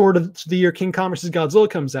 Flash forward to the year King Kong vs. Godzilla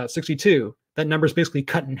comes out, 62. That number is basically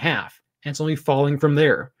cut in half, and it's only falling from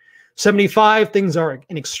there. 75, things are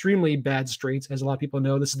in extremely bad straits, as a lot of people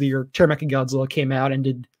know. This is the year Terramaki Godzilla came out and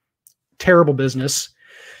did terrible business.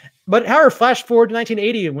 But however, flash forward to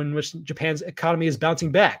 1980, when Japan's economy is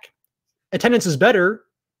bouncing back. Attendance is better,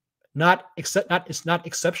 it's not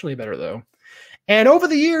exceptionally better though. And over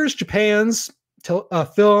the years, Japan's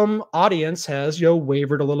film audience has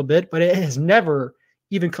wavered a little bit, but it has never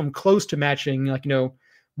even come close to matching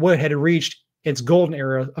what it had reached its golden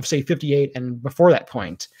era of say 58 and before that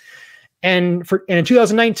point. And in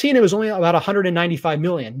 2019, it was only about 195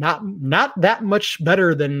 million, not that much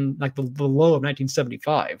better than like the low of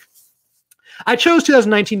 1975. I chose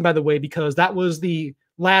 2019, by the way, because that was the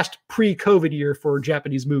last pre-COVID year for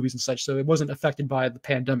Japanese movies and such, so it wasn't affected by the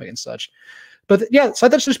pandemic and such. But yeah, so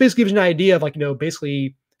that just basically gives you an idea of like,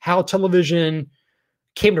 basically how television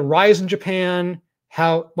came to rise in Japan,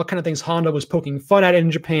 what kind of things Honda was poking fun at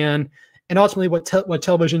in Japan, and ultimately what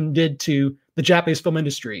television did to the Japanese film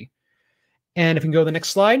industry. And if we can go to the next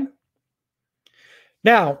slide.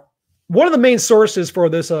 Now, one of the main sources for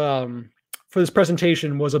this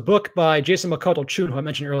presentation was a book by Jason McCuttle Chun, who I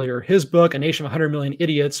mentioned earlier. His book, A Nation of 100 Million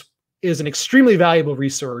Idiots, is an extremely valuable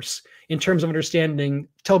resource in terms of understanding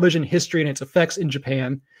television history and its effects in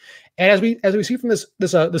Japan. And as we see from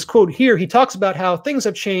this quote here, he talks about how things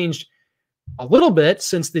have changed a little bit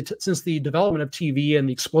since the development of TV and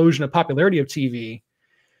the explosion of popularity of TV.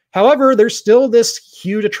 However, there's still this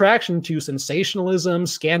huge attraction to sensationalism,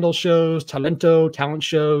 scandal shows, talent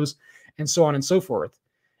shows, and so on and so forth.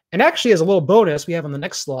 And actually, as a little bonus, we have on the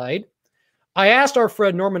next slide, I asked our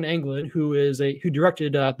friend Norman Englund, who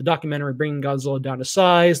directed the documentary Bringing Godzilla Down to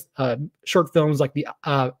Size, short films like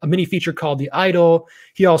a mini feature called The Idol.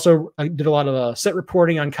 He also did a lot of set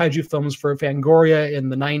reporting on kaiju films for Fangoria in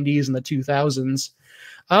the 90s and the 2000s.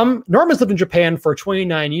 Norman's lived in Japan for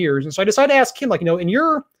 29 years, and so I decided to ask him, like, in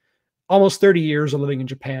your almost 30 years of living in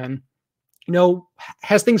Japan,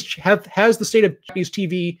 has the state of Japanese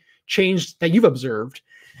TV changed that you've observed?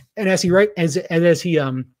 And as he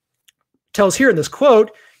tells here in this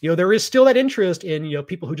quote, there is still that interest in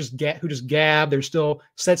people who just gab. There's still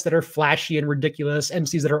sets that are flashy and ridiculous,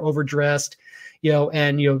 MCs that are overdressed,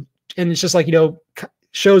 and it's just like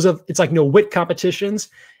shows of it's like wit competitions.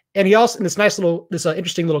 And he also, in this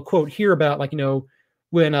interesting little quote here about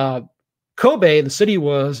when Kobe, the city,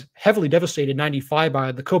 was heavily devastated in '95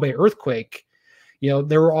 by the Kobe earthquake.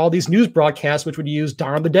 There were all these news broadcasts which would use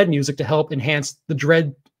Dawn of the Dead music to help enhance the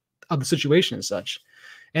dread of the situation and such.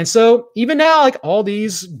 And so even now, like all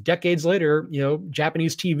these decades later,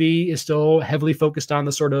 Japanese TV is still heavily focused on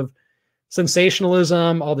the sort of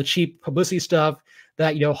sensationalism, all the cheap publicity stuff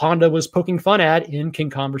that, Honda was poking fun at in King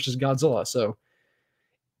Kong versus Godzilla. So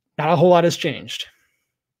not a whole lot has changed.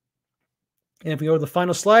 And if we go to the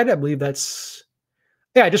final slide, I believe just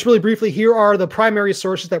really briefly, here are the primary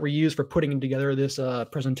sources that were used for putting together this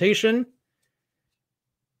presentation.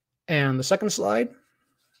 And the second slide.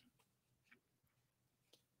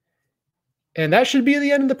 And that should be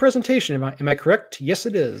the end of the presentation. Am I correct? Yes,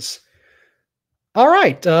 it is. All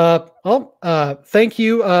right. Thank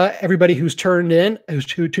you, everybody who tuned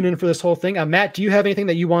in for this whole thing. Matt, do you have anything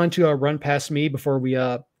that you wanted to run past me before we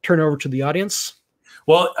turn over to the audience?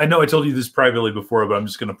 Well, I know I told you this privately before, but I'm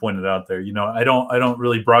just going to point it out there. I don't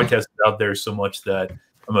really broadcast it out there so much that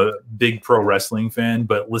I'm a big pro wrestling fan,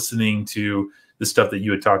 but listening to the stuff that you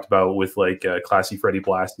had talked about with like Classy Freddie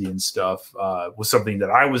Blassie and stuff was something that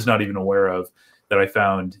I was not even aware of, that I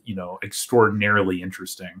found, extraordinarily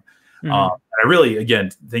interesting. Mm-hmm. I really, again,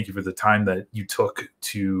 thank you for the time that you took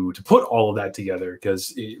to put all of that together,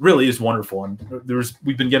 because it really is wonderful. And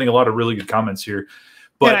we've been getting a lot of really good comments here.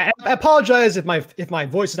 But yeah, I apologize if my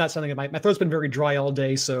voice is not sounding good. My throat's been very dry all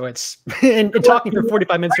day, so it's and talking for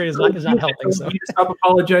 45 minutes straight is not helping. So stop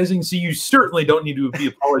apologizing. So you certainly don't need to be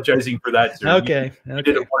apologizing for that, sir. Okay, you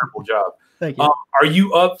did a wonderful job. Thank you. Are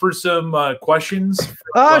you up for some questions?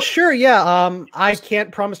 Sure. Yeah. I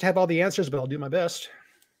can't promise to have all the answers, but I'll do my best.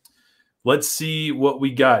 Let's see what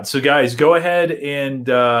we got. So, guys, go ahead and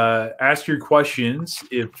ask your questions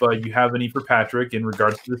if you have any for Patrick in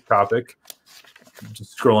regards to this topic. I'm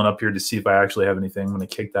just scrolling up here to see if I actually have anything. I'm going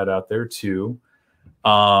to kick that out there too.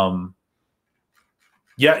 Yeah,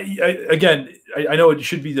 I know it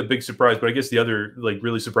should be the big surprise, but I guess the other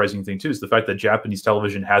really surprising thing too is the fact that Japanese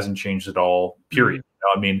television hasn't changed at all. Period.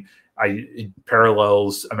 Mm-hmm. I mean, it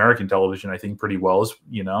parallels American television, I think, pretty well as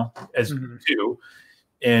too.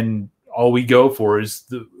 And all we go for is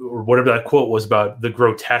or whatever that quote was about the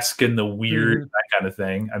grotesque and the weird, that kind of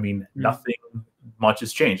thing. I mean, nothing much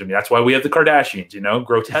has changed. I mean, that's why we have the Kardashians,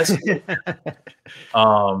 grotesque.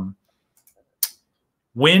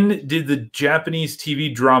 When did the Japanese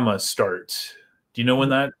TV drama start? Do you know when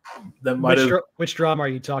that might have? Which drama are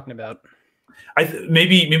you talking about?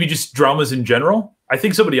 Maybe just dramas in general. I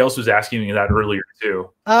think somebody else was asking me that earlier too.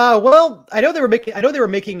 Well, I know they were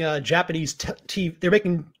making Japanese they're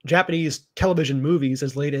making Japanese television movies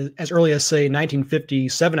as early as say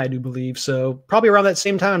 1957, I do believe. So probably around that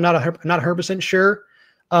same time. I'm not 100% sure.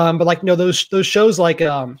 But those shows like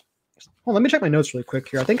well, let me check my notes really quick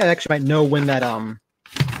here. I think I actually might know when that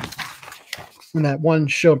when that one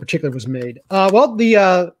show in particular was made. Well,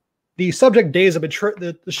 the subject Days of Betrayal,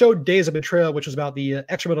 the show Days of Betrayal, which was about the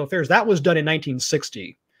extramarital affairs, that was done in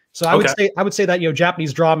 1960. So I would say that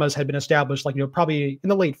Japanese dramas had been established like probably in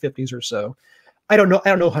the late 50s or so. I don't know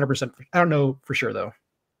 100%. I don't know for sure though.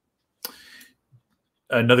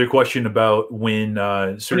 Another question about when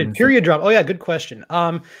certain period drama. Oh yeah, good question.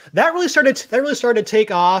 That really started to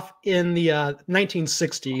take off in the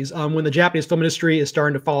 1960s when the Japanese film industry is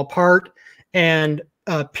starting to fall apart, and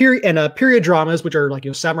period dramas, which are like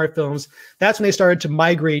samurai films, that's when they started to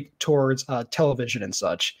migrate towards television and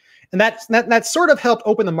such. And that sort of helped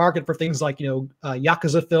open the market for things like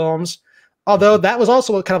Yakuza films. Although that was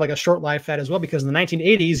also kind of like a short-lived fad as well, because in the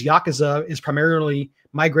 1980s, Yakuza is primarily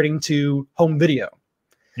migrating to home video.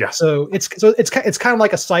 Yeah. So it's kind of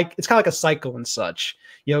like a cycle and such.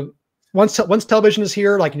 Once television is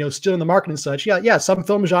here, like still in the market and such, yeah, some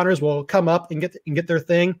film genres will come up and get their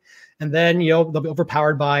thing, and then they'll be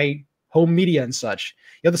overpowered by home media and such.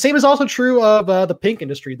 The same is also true of the pink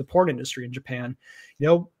industry, the porn industry in Japan.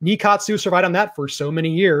 Nikatsu survived on that for so many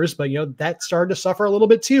years, but that started to suffer a little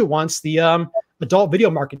bit too once the adult video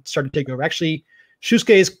market started to take over. Actually,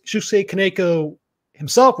 Shusuke Kaneko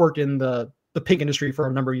himself worked in the pink industry for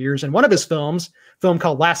a number of years, and one of his film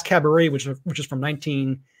called Last Cabaret, which is from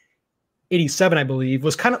 1987, I believe,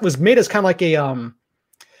 was made as kind of like an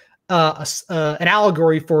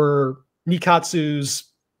allegory for Nikatsu's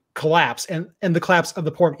collapse and the collapse of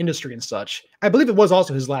the porn industry and such. I believe it was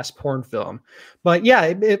also his last porn film, but yeah,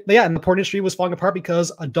 and the porn industry was falling apart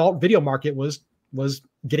because adult video market was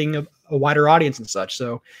getting a wider audience and such.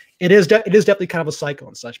 So it is definitely kind of a cycle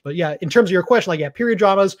and such. But yeah, in terms of your question, period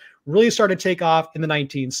dramas really started to take off in the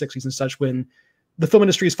 1960s and such, when the film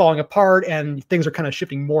industry is falling apart and things are kind of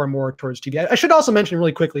shifting more and more towards TV. I should also mention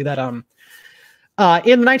really quickly that in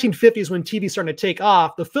the 1950s, when TV started to take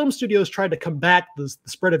off, the film studios tried to combat the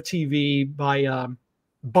spread of TV by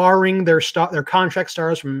barring their contract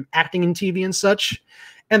stars from acting in TV and such.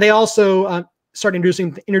 And they also started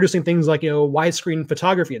introducing things like widescreen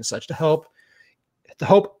photography and such to help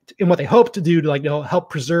in what they hope to do to help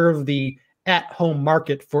preserve the at-home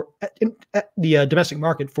market for the domestic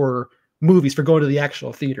market for movies, for going to the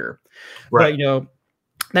actual theater. Right. But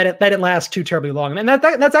that didn't last too terribly long, and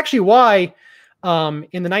that's actually why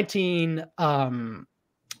in the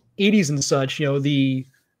 1980s and such, the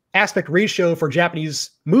aspect ratio for Japanese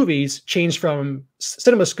movies changed from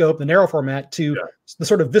CinemaScope, the narrow format, to the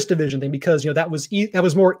sort of VistaVision thing, because that was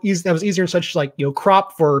easier and such,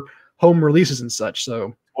 crop for home releases and such.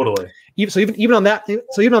 So totally. Even on that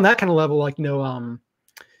kind of level, home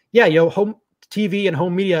TV and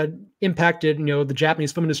home media impacted the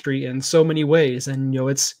Japanese film industry in so many ways, and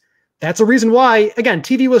that's a reason why, again,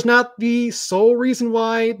 TV was not the sole reason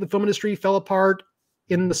why the film industry fell apart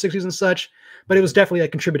in the 60s and such, but it was definitely a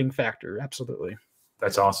contributing factor. Absolutely.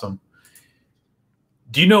 That's awesome.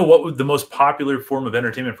 Do you know what the most popular form of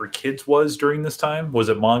entertainment for kids was during this time? Was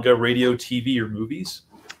it manga, radio, TV, or movies?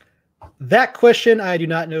 That question I do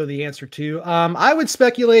not know the answer to. I would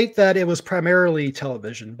speculate that it was primarily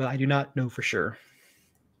television, but I do not know for sure.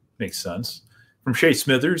 Makes sense. From Shay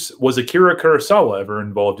Smithers, was Akira Kurosawa ever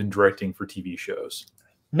involved in directing for TV shows?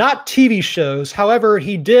 Not TV shows. However,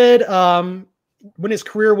 he did, when his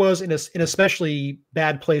career was in an especially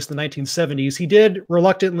bad place in the 1970s, he did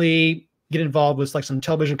reluctantly get involved with some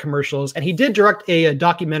television commercials, and he did direct a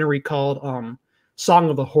documentary called Song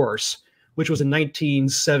of the Horse, which was in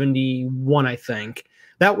 1971, I think.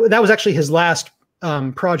 That was actually his last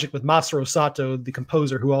project with Masaru Sato, the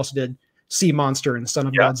composer, who also did Sea Monster and Son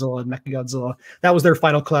of Godzilla and Mechagodzilla. That was their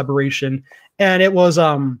final collaboration, and it was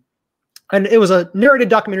a narrated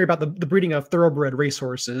documentary about the breeding of thoroughbred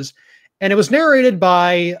racehorses, and it was narrated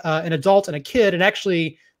by an adult and a kid. And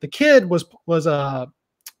actually, the kid was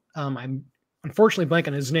I'm unfortunately blanking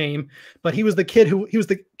on his name, but he was the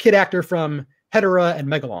kid actor from Hedorah and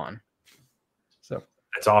Megalon. So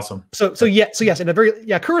that's awesome. So yes, and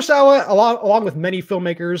Kurosawa, along with many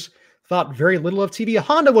filmmakers, thought very little of TV.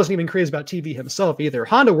 Honda wasn't even crazy about TV himself either.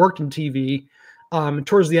 Honda worked in TV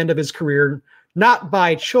towards the end of his career, not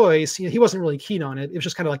by choice. He wasn't really keen on it. It was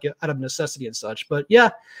just kind of out of necessity and such. But yeah,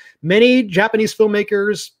 many Japanese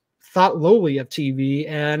filmmakers thought lowly of TV,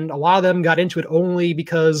 and a lot of them got into it only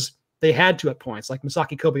because they had to at points. Like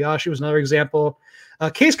Masaki Kobayashi was another example.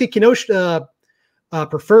 Keisuke Kinoshita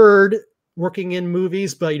preferred working in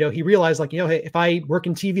movies, but he realized hey, if I work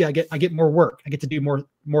in TV, I get more work. I get to do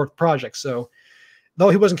more projects. So though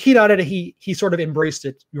he wasn't keen on it, he sort of embraced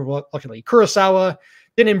it. Luckily, Kurosawa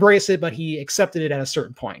didn't embrace it, but he accepted it at a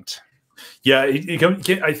certain point. Yeah,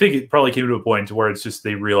 I think it probably came to a point where it's just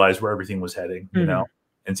they realized where everything was heading. You know.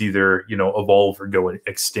 and it's either, you know, evolve or go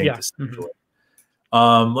extinct. Yeah. Essentially.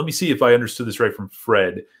 Let me see if I understood this right from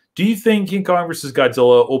Fred. Do you think King Kong vs.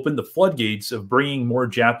 Godzilla opened the floodgates of bringing more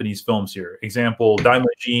Japanese films here? Example: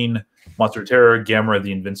 Daimajin, Monster Terror, Gamera,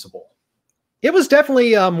 The Invincible. It was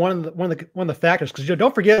definitely one of the factors, because, you know,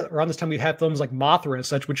 don't forget, around this time we had films like Mothra and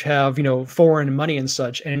such, which have, you know, foreign money and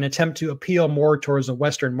such, in an attempt to appeal more towards the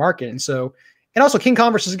Western market. And so, and also King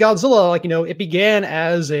Kong vs. Godzilla, like, you know, it began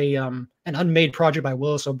as a an unmade project by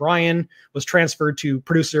Willis O'Brien, was transferred to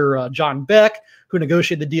producer John Beck, who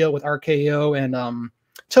negotiated the deal with RKO and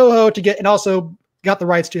Toho to get, and also got the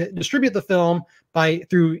rights to distribute the film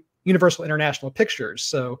through Universal International Pictures.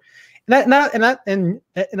 So. And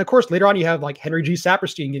of course, later on, you have like Henry G.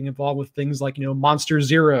 Saperstein getting involved with things like, you know, Monster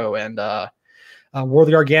Zero and War of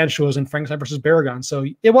the Gargantuas and Frankenstein versus Baragon. So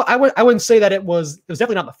I wouldn't say that it was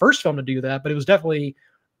definitely not the first film to do that, but it was definitely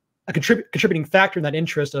a contributing factor in that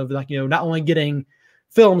interest of, like, you know, not only getting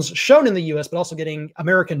films shown in the U.S. but also getting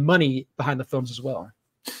American money behind the films as well.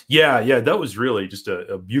 Yeah, that was really just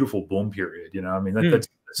a beautiful boom period. You know, I mean, that's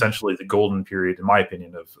essentially the golden period, in my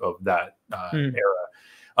opinion, of that era.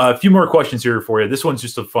 A few more questions here for you. This one's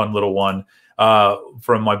just a fun little one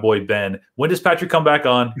from my boy Ben. When does Patrick come back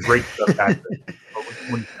on? Great stuff, Patrick.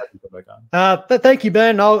 When does Patrick come back on? Thank you,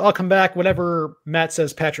 Ben. I'll come back whenever Matt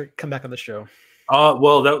says Patrick come back on the show.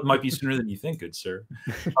 Well, that might be sooner than you think, good sir.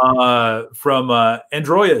 From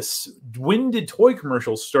Androius, when did toy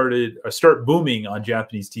commercials start booming on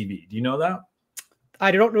Japanese TV? Do you know that?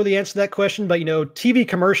 I don't know the answer to that question, but, you know, TV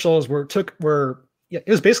commercials it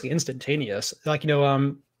was basically instantaneous. Like, you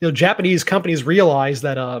know, Japanese companies realized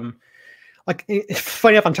that, like,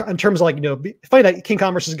 funny enough, in terms of, like, you know, funny that King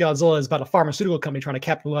Kong vs. Godzilla is about a pharmaceutical company trying to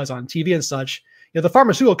capitalize on TV and such. You know, the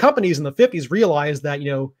pharmaceutical companies in the 50s realized that,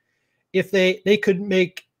 you know, if they could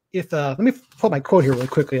make, let me pull my quote here really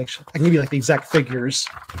quickly. Actually, I can give you like the exact figures.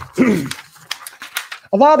 A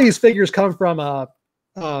lot of these figures come from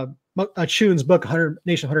Chun's book,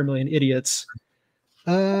 100 Million Idiots.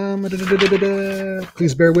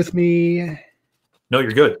 Please bear with me. No,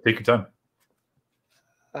 you're good. Take your time.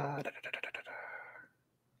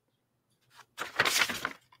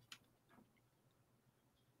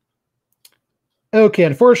 Okay,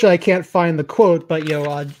 unfortunately, I can't find the quote, but, you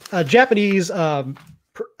know, Japanese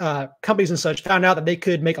companies and such found out that they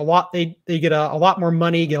could make a lot. They get a lot more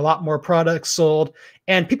money, get a lot more products sold,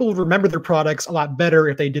 and people would remember their products a lot better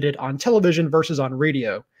if they did it on television versus on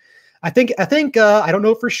radio. I think I don't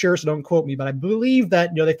know for sure, so don't quote me, but I believe that,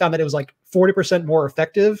 you know, they found that it was like 40% more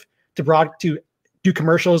effective to do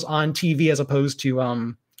commercials on TV as opposed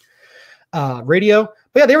to radio.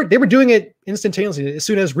 But yeah, they were doing it instantaneously. As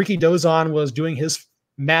soon as Rikidozan was doing his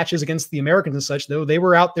matches against the Americans and such, though, they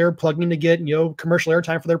were out there plugging to get, you know, commercial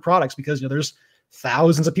airtime for their products, because, you know, there's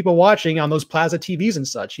thousands of people watching on those Plaza TVs and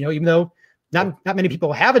such. You know, even though not many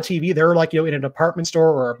people have a TV, they're, like, you know, in a department store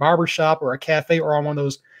or a barber shop or a cafe or on one of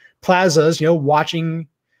those plazas, you know, watching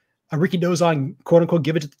a Rikidozan, quote unquote,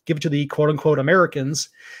 give it to the quote unquote Americans.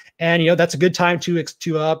 And, you know, that's a good time to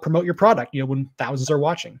promote your product, you know, when thousands are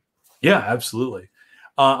watching. Yeah, absolutely.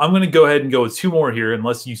 I'm going to go ahead and go with two more here,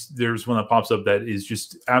 unless there's one that pops up that is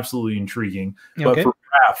just absolutely intriguing. Okay. But for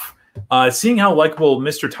Raph, seeing how likable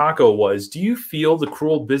Mr. Taco was, do you feel the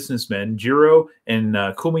cruel businessmen Jiro and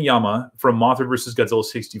Kumiyama from Mothra vs. Godzilla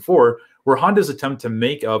 64 were Honda's attempt to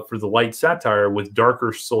make up for the light satire with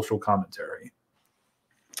darker social commentary?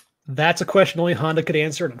 That's a question only Honda could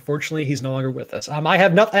answer, and unfortunately, he's no longer with us. I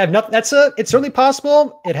have nothing. It's certainly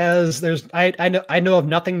possible. I know of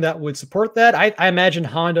nothing that would support that. I imagine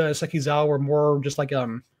Honda and Sekizawa were more just like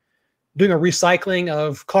doing a recycling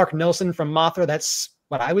of Clark Nelson from Mothra. That's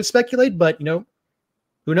what I would speculate, but, you know,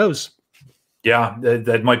 who knows? Yeah,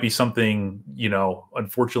 that might be something, you know,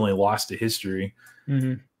 unfortunately lost to history.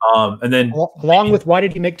 Mm-hmm. And then along with, why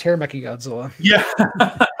did he make Terameki Godzilla? Yeah,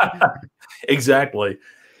 exactly.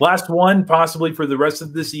 Last one, possibly for the rest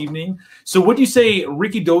of this evening. So would you say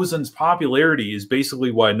Rikidozan's popularity is basically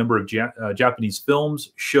why a number of Japanese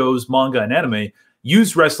films, shows, manga, and anime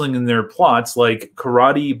use wrestling in their plots, like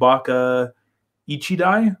Karate Baka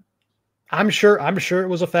Ichidai? I'm sure it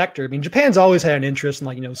was a factor. I mean, Japan's always had an interest in,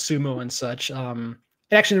 like, you know, sumo and such.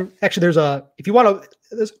 Actually, there's a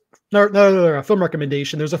film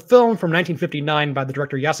recommendation. There's a film from 1959 by the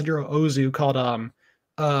director Yasujiro Ozu called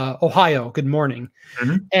Ohio, Good Morning.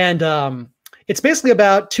 Mm-hmm. And it's basically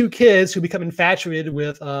about two kids who become infatuated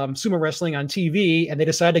with sumo wrestling on TV, and they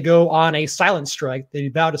decide to go on a silent strike. They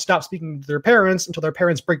vow to stop speaking to their parents until their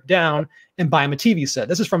parents break down and buy them a TV set.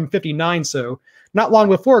 This is from 59, so not long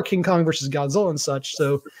before King Kong versus Godzilla and such.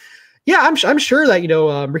 So yeah, I'm sure that, you know,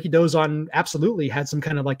 Rikidozan absolutely had some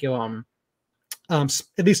kind of, like, you know,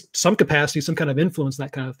 at least some capacity, some kind of influence,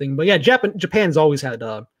 that kind of thing. But yeah, Japan's always had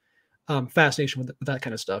fascination with that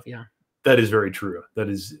kind of stuff. Yeah, that is very true. That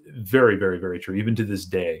is very, very, very true, even to this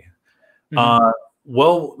day. Mm-hmm.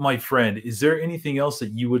 Well, my friend, is there anything else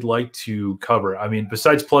that you would like to cover? I mean,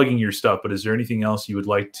 besides plugging your stuff, but is there anything else you would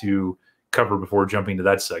like to cover before jumping to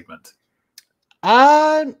that segment?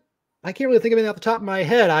 I can't really think of anything off the top of my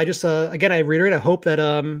head. I just, again, I reiterate, I hope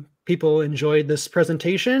that people enjoyed this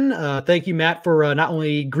presentation. Thank you, Matt, for not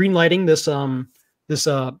only greenlighting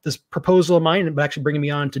this proposal of mine, but actually bringing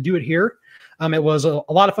me on to do it here. It was a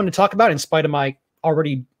lot of fun to talk about, in spite of my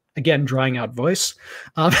already, again, drying out voice.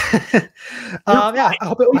 Yeah, I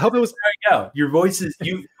hope it was drying out. Your voice is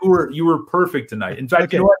you were perfect tonight. In fact,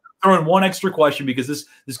 okay. You know what? I'm throwing one extra question because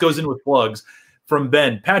this goes in with plugs from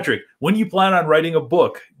Ben. Patrick, when you plan on writing a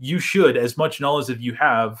book, you should as much knowledge as you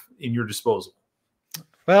have in your disposal.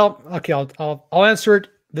 Well, okay, I'll answer it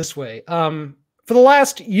this way. For the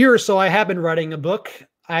last year or so, I have been writing a book.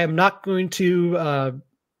 I am not going to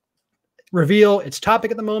reveal its topic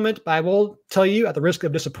at the moment, but I will tell you, at the risk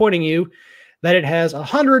of disappointing you, that it has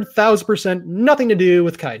 100,000% nothing to do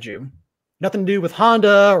with kaiju, nothing to do with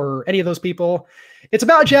Honda or any of those people. It's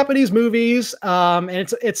about Japanese movies, and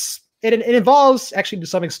it involves, actually, to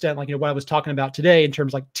some extent, like, you know, what I was talking about today in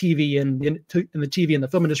terms of like TV and in the TV and the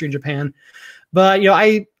film industry in Japan. But, you know,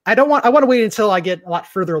 I want to wait until I get a lot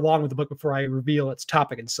further along with the book before I reveal its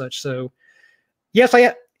topic and such. So, yes,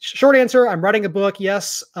 short answer, I'm writing a book.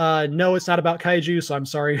 Yes. No, it's not about kaiju. So I'm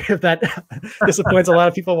sorry if that disappoints a lot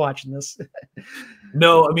of people watching this.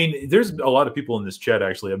 No, I mean, there's a lot of people in this chat,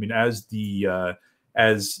 actually. I mean, as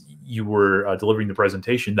you were delivering the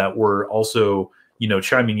presentation, that were also, you know,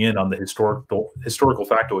 chiming in on the historical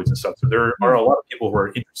factoids and stuff. So there are a lot of people who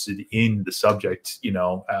are interested in the subject, you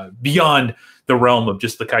know, beyond the realm of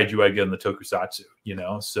just the kaiju ega and the tokusatsu, you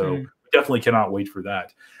know. So we definitely cannot wait for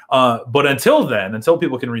that. But until then, until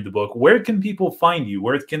people can read the book, where can people find you?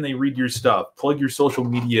 Where can they read your stuff? Plug your social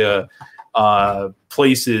media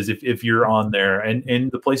places if you're on there,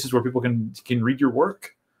 and the places where people can read your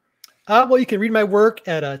work. Well, you can read my work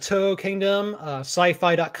at Toho Kingdom,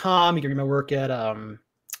 sci-fi.com. You can read my work at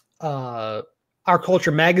Our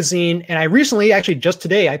Culture magazine. And I recently, actually just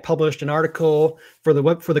today, I published an article for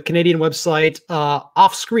the Canadian website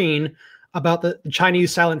Off Screen about the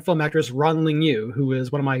Chinese silent film actress Ran Ling Yu, who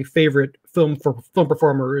is one of my favorite film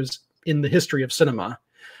performers in the history of cinema.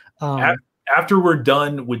 After we're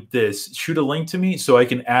done with this, shoot a link to me so I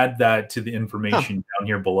can add that to the information down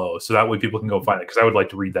here below. So that way people can go find it, because I would like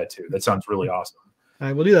to read that too. That sounds really awesome.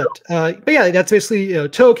 I will do that. But yeah, that's basically, you know,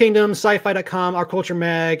 Toho Kingdom, sci-fi.com, Our Culture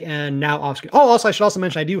Mag, and now Off Screen. Oh, also, I should also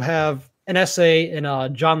mention I do have an essay in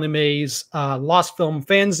John LeMay's Lost Film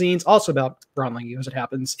Fanzines, also about Ran Ling Yu, as it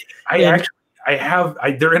happens. I have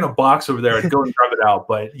they're in a box over there. I'd go and grab it out.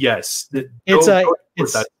 But yes,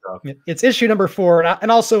 it's issue number 4,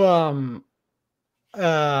 and also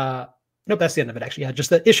nope, that's the end of it, actually. Yeah, just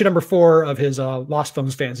the issue number 4 of his Lost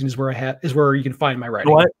Films Fanzine is where you can find my writing.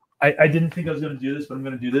 You know what? I didn't think I was going to do this, but I'm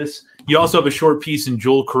going to do this. You also have a short piece in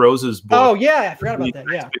Joel Carrozza's book. Oh yeah, I forgot about that.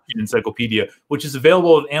 Yeah, Encyclopedia, which is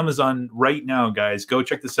available on Amazon right now, guys. Go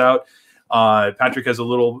check this out. Patrick has a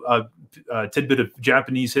little tidbit of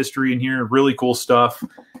Japanese history in here, really cool stuff,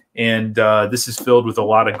 and this is filled with a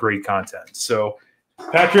lot of great content. So,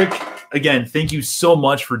 Patrick, again, thank you so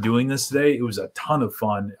much for doing this today. It was a ton of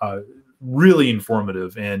fun, really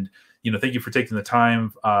informative, and you know, thank you for taking the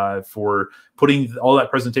time for putting all that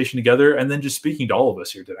presentation together, and then just speaking to all of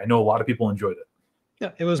us here today. I know a lot of people enjoyed it.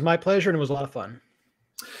 Yeah, it was my pleasure, and it was a lot of fun.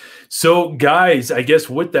 So, guys, I guess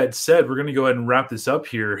with that said, we're going to go ahead and wrap this up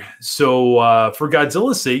here. So, for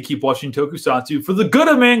Godzilla's sake, keep watching Tokusatsu for the good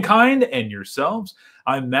of mankind and yourselves.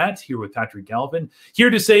 I'm Matt, here with Patrick Galvan, here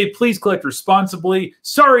to say, please collect responsibly.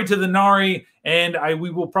 Sorry to the Nari, and we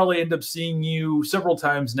will probably end up seeing you several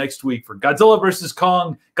times next week for Godzilla vs.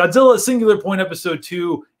 Kong, Godzilla Singular Point Episode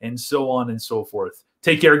 2, and so on and so forth.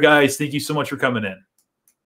 Take care, guys. Thank you so much for coming in.